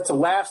 that's the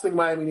last thing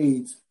Miami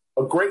needs.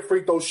 A great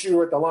free throw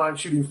shooter at the line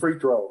shooting free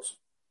throws.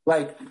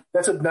 Like,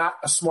 that's not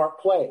a smart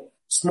play.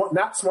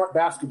 Not smart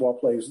basketball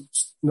plays.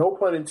 No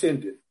pun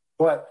intended.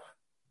 But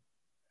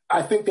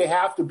I think they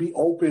have to be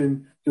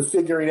open to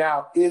figuring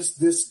out, is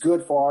this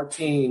good for our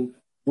team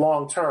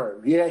long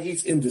term? Yeah,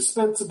 he's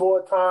indispensable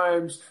at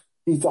times.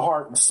 He's the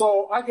heart and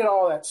soul. I get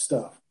all that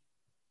stuff.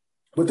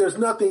 But there's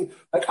nothing,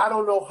 like, I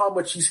don't know how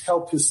much he's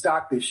helped his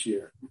stock this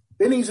year.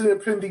 Then he's an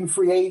impending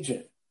free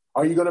agent.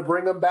 Are you going to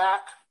bring him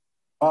back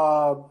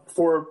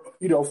for,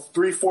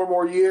 3-4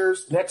 more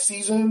years next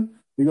season?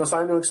 You going to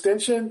sign an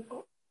extension?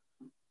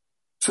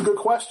 It's a good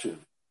question.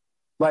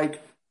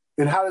 Like,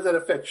 and how does that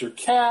affect your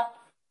cap?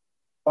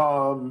 What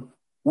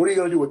are you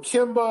going to do with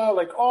Kemba?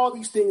 Like, all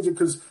these things,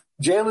 because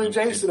Jalen and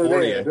Jason are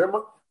there.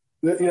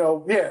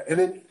 They're,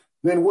 and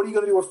then what are you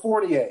going to do with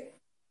Fournier?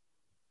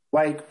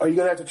 Like, are you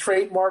going to have to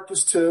trade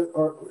Marcus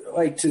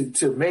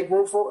to make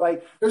room for,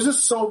 like, there's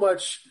just so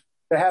much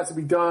that has to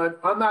be done.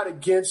 I'm not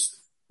against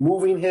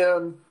moving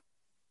him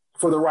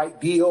for the right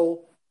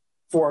deal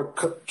for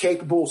a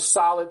capable,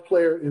 solid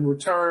player in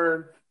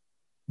return.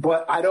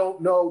 But I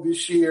don't know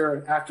this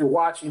year, after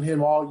watching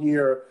him all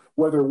year,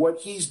 whether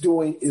what he's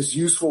doing is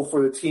useful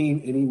for the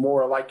team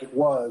anymore like it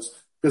was,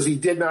 because he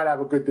did not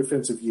have a good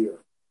defensive year.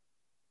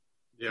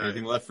 Yeah.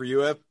 Anything left for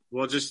you, Ep?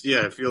 Well,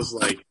 it feels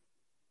like,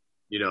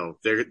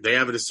 they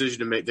have a decision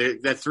to make.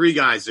 That 3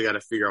 guys they got to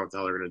figure out what the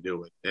hell they're going to do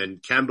with.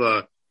 And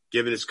Kemba,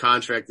 given his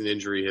contract and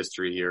injury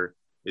history here,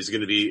 is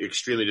going to be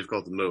extremely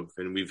difficult to move.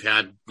 And we've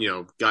had,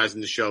 guys in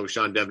the show,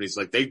 Sean Devaney's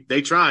like,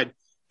 they tried.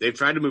 They've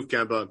tried to move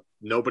Kemba.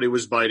 Nobody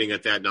was biting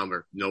at that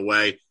number. No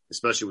way,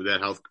 especially with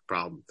that health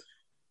problem.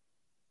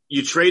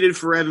 You traded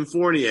for Evan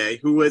Fournier,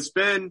 who has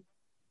been,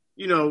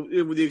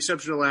 with the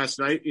exception of last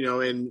night,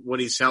 and when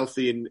he's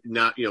healthy and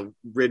not,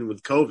 ridden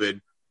with COVID,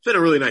 it's been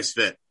a really nice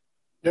fit.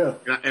 Yeah.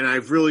 And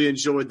I've really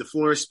enjoyed the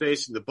floor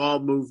space and the ball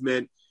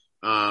movement.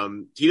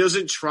 He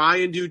doesn't try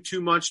and do too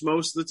much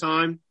most of the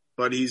time,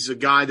 but he's a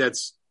guy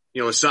that's,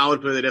 a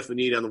solid player they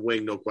definitely need on the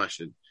wing, no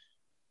question.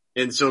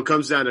 And so it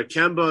comes down to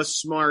Kemba,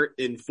 Smart,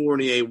 and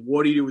Fournier.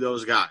 What do you do with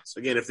those guys?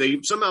 Again, if they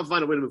somehow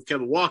find a way to move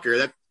Kemba Walker,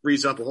 that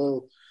frees up a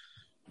whole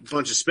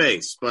bunch of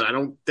space. But I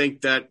don't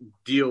think that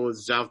deal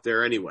is out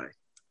there anyway.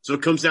 So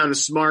it comes down to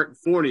Smart and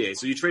Fournier.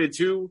 So you traded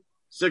 2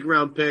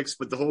 second-round picks,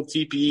 but the whole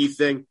TPE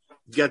thing,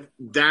 you got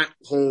that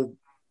whole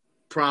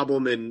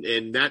problem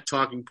and that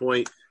talking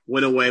point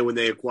went away when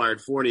they acquired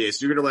Fournier.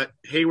 So you're going to let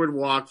Hayward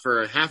walk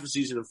for half a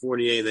season of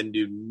Fournier and then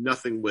do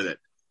nothing with it.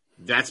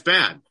 That's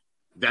bad.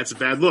 That's a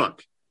bad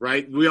look.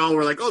 Right? We all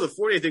were like, oh, the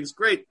Fournier thing's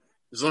great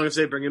as long as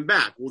they bring him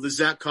back. Well, does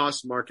that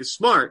cost Marcus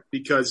Smart?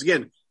 Because,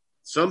 again,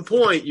 some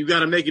point you got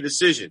to make a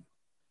decision.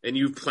 And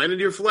you've planted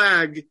your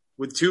flag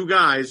with 2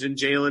 guys in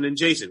Jalen and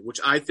Jason, which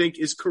I think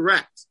is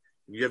correct.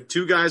 You have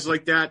 2 guys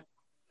like that,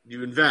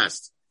 you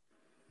invest.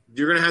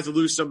 You're going to have to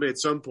lose somebody at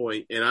some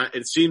point. And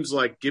it seems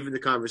like, given the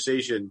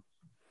conversation,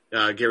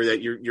 Gary,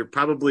 that you're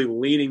probably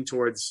leaning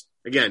towards,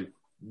 again,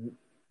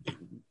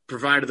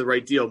 provided the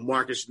right deal,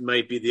 Marcus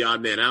might be the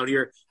odd man out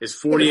here. Is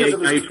 48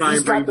 now you try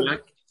and bring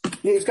back?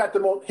 Yeah, he's got the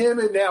most, him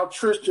and now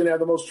Tristan have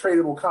the most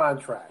tradable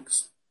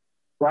contracts,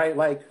 right?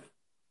 Like,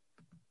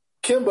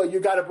 Kemba, you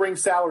got to bring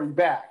salary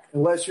back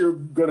unless you're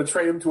going to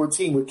trade him to a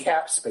team with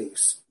cap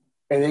space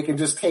and they can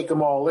just take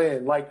them all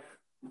in. Like,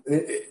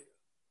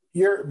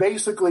 you're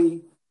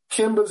basically,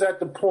 Kemba's at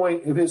the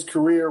point in his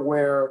career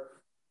where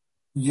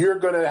you're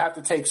going to have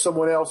to take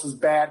someone else's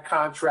bad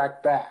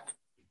contract back.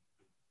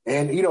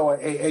 And,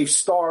 a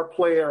star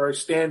player, a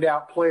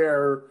standout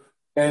player.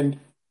 And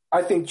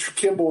I think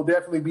Kemba will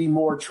definitely be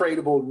more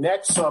tradable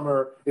next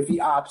summer if he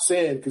opts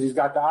in, because he's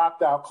got the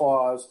opt-out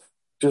clause,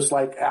 just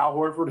like Al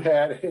Horford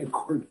had and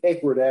Gordon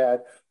Hayward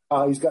had.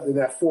 He's got in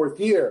that 4th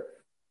year.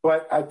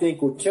 But I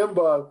think with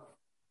Kemba,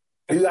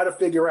 you got to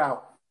figure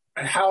out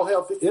how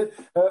healthy.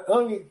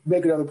 Let me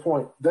make another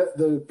point.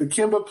 The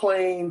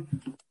Kemba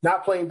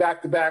not playing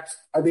back-to-backs,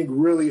 I think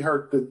really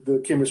hurt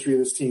the chemistry of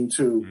this team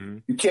too. Mm-hmm.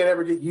 You can't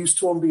ever get used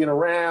to him being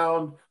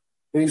around.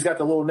 And he's got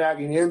the little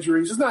nagging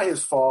injuries. It's not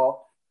his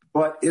fault.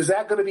 But is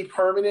that going to be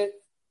permanent?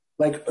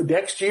 Like,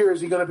 next year,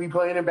 is he going to be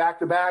playing in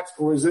back-to-backs?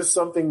 Or is this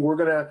something we're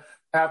going to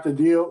have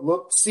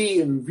to see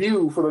and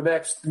view for the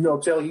next,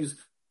 till he's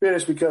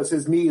finished, because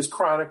his knee is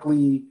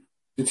chronically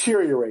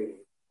deteriorating?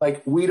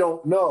 Like, we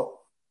don't know.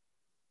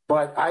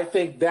 But I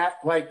think that,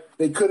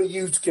 they could have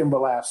used Kemba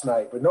last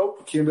night. But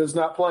nope, Kemba's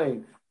not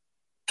playing.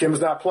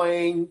 Kemba's not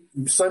playing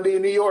Sunday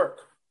in New York.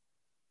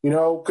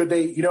 Could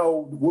they,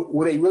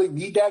 will they really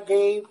need that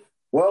game?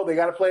 Well, they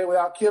got to play it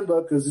without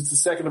Kimba because it's the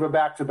second of a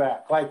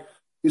back-to-back. Like,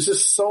 it's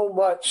just so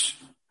much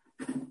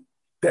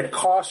that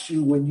costs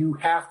you when you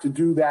have to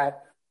do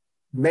that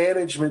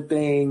management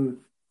thing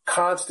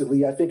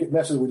constantly. I think it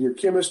messes with your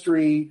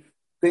chemistry.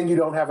 Then you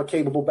don't have a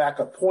capable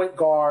backup point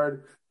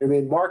guard. And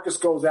then Marcus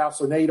goes out,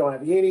 so now you don't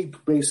have any,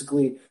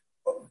 basically,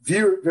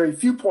 very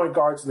few point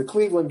guards in the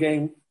Cleveland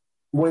game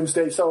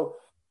Wednesday. So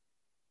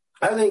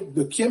I think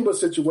the Kimba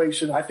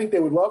situation, I think they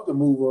would love to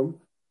move him,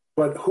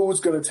 but who's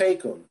going to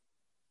take him?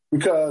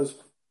 Because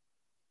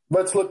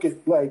let's look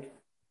at, like,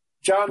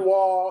 John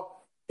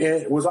Wall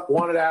was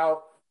wanted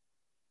out,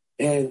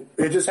 and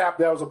it just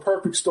happened. That was a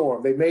perfect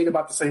storm. They made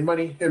about the same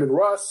money, him and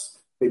Russ.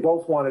 They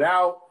both wanted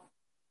out.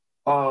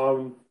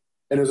 And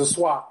there's a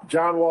swap.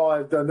 John Wall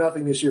has done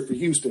nothing this year for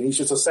Houston. He's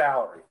just a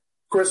salary.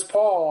 Chris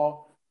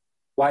Paul,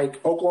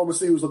 like, Oklahoma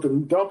City was looking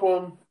to dump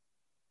him.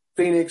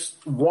 Phoenix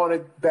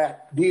needed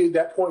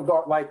that point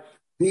guard. Like,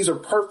 these are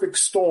perfect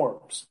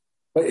storms.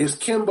 But is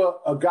Kimba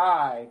a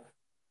guy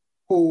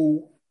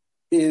who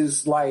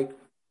is like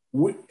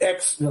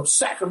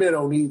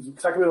Sacramento needs him,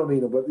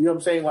 but you know what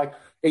I'm saying? Like,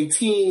 a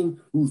team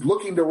who's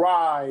looking to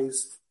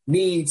rise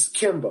needs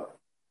Kimba.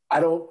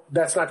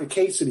 That's not the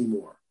case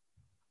anymore.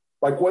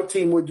 Like, what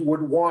team would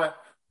want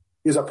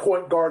is a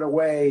point guard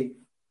away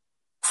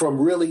from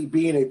really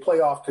being a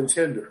playoff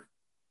contender?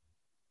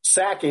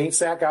 Sac ain't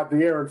Sac out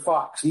there, and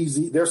Fox.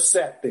 They're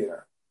set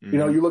there.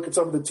 Mm-hmm. You look at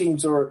some of the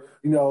teams who are,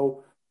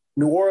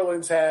 New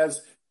Orleans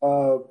has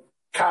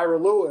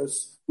Kyra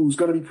Lewis, who's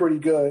going to be pretty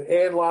good,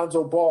 and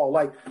Lonzo Ball.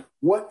 Like,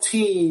 what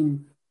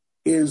team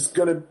is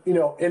going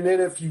to, and then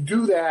if you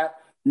do that,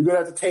 you're going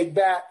to have to take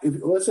back,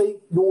 let's say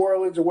New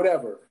Orleans or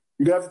whatever,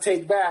 you're going to have to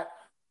take back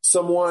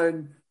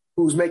someone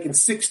who's making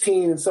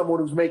 16 and someone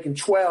who's making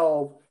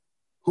 12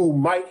 who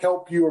might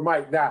help you or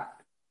might not.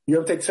 You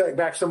have to take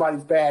back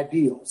somebody's bad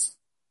deals.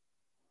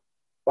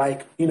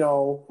 Like,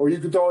 or you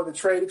could throw in the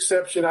trade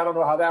exception. I don't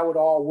know how that would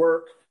all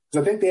work,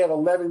 because I think they have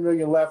 $11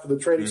 million left for the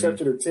trade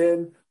exception, or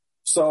 10.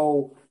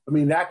 So,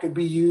 that could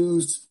be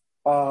used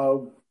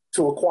to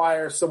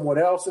acquire someone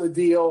else in the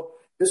deal.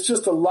 It's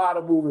just a lot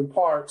of moving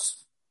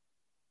parts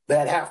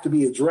that have to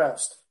be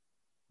addressed.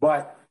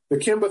 But the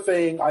Kimba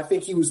thing, I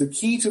think he was the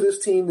key to this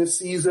team this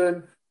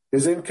season.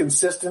 His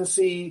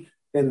inconsistency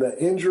and the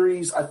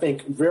injuries, I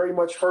think, very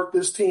much hurt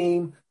this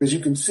team, because you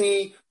can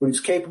see what he's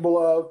capable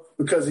of,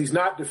 because he's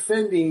not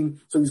defending,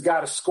 so he's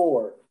got to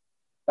score.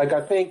 Like, I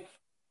think,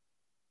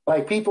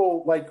 like,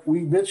 people, like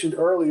we mentioned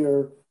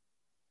earlier,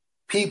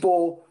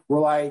 people were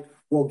like,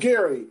 well,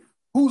 Gary,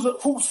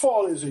 whose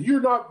fault is it?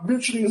 You're not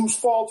mentioning whose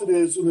fault it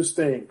is in this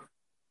thing.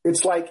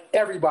 It's like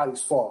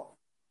everybody's fault.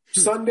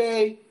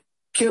 Sunday,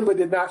 Kimba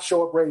did not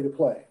show up ready to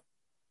play.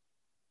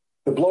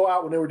 The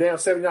blowout when they were down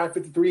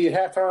 79-53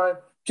 at halftime,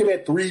 Kim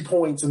had 3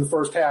 points in the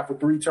first half with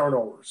 3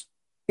 turnovers.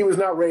 He was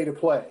not ready to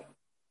play.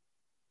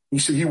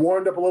 He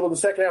warmed up a little in the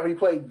second half, and he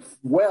played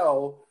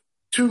well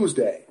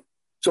Tuesday.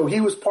 So he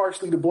was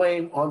partially to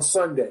blame on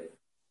Sunday.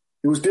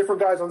 It was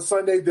different guys on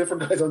Sunday,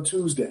 different guys on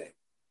Tuesday.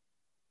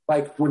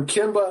 Like, when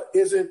Kimba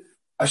isn't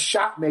a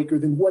shot maker,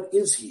 then what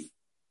is he?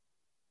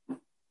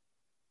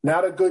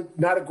 Not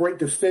a great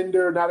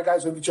defender, not a guy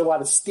who's going to get you a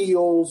lot of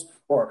steals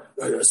or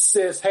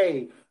assists.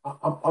 Hey,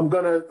 I'm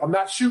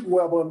not shooting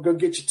well, but I'm going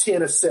to get you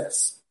 10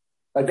 assists.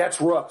 Like, that's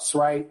Russ,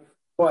 right?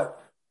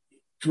 But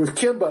with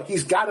Kimba,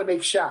 he's got to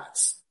make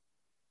shots.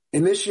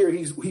 And this year,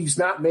 he's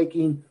not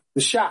making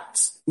the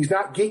shots. He's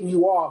not getting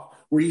you off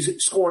where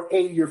he's scoring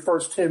 8 of your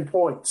first 10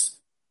 points.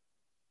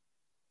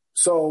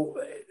 So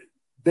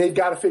they've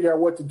got to figure out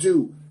what to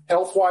do.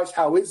 Health-wise,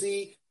 how is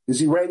he? Is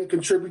he ready to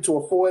contribute to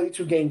a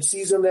 482-game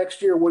season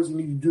next year? What does he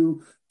need to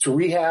do to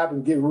rehab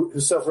and get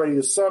himself ready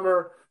this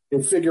summer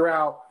and figure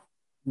out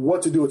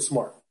what to do at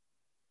Smart?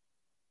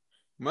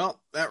 Well,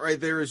 that right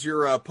there is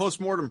your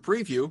postmortem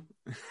preview.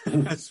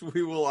 As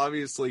we will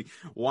obviously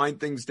wind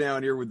things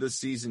down here with this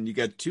season. You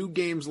got 2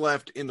 games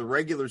left in the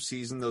regular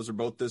season. Those are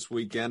both this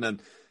weekend.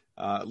 And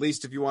at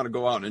least if you want to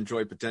go out and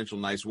enjoy potential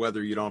nice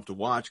weather, you don't have to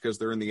watch, because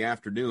they're in the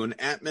afternoon.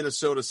 At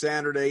Minnesota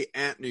Saturday,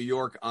 at New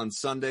York on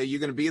Sunday. You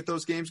going to be at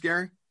those games,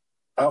 Gary?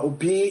 I will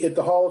be at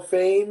the Hall of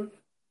Fame.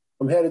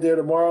 I'm headed there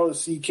tomorrow to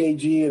see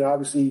KG, and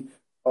obviously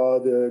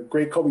the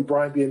great Kobe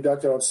Bryant be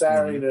inducted on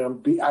Saturday.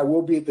 Mm-hmm. And I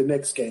will be at the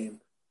Knicks game,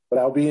 but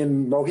I'll be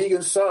in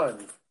Mohegan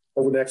Sun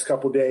over the next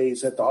couple of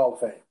days at the Hall of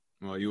Fame.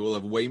 Well, you will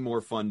have way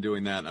more fun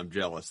doing that. I'm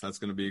jealous. That's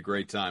going to be a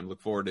great time.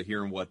 Look forward to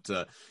hearing what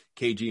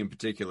KG in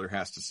particular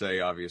has to say,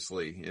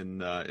 obviously, in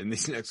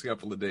these next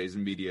couple of days,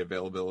 and media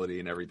availability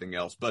and everything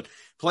else. But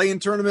play-in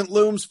tournament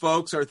looms,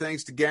 folks. Our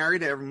thanks to Gary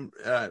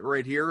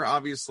right here,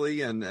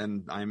 obviously,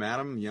 and I'm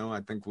Adam.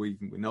 I think we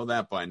know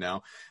that by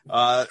now.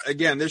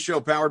 Again, this show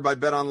powered by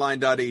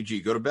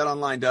betonline.ag. Go to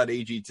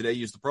betonline.ag today.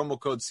 Use the promo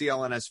code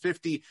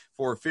CLNS50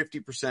 for a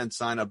 50%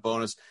 sign-up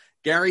bonus.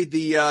 Gary,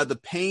 the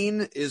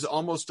pain is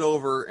almost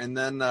over, and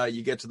then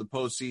you get to the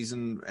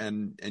postseason,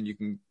 and you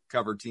can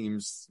cover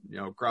teams,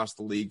 across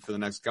the league for the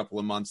next couple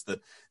of months that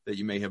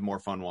you may have more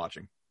fun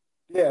watching.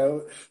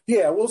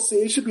 Yeah, we'll see.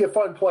 It should be a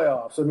fun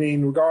playoffs. I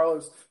mean,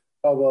 regardless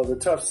of the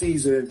tough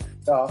season,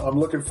 I'm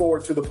looking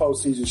forward to the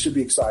postseason. It should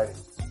be exciting.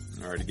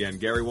 All right, again,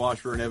 Gary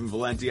Washburn, Evan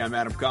Valenti, I'm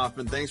Adam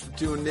Kaufman. Thanks for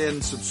tuning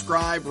in.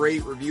 Subscribe,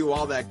 rate, review,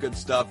 all that good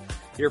stuff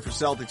here for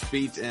Celtics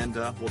Beat, and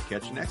we'll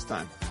catch you next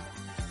time.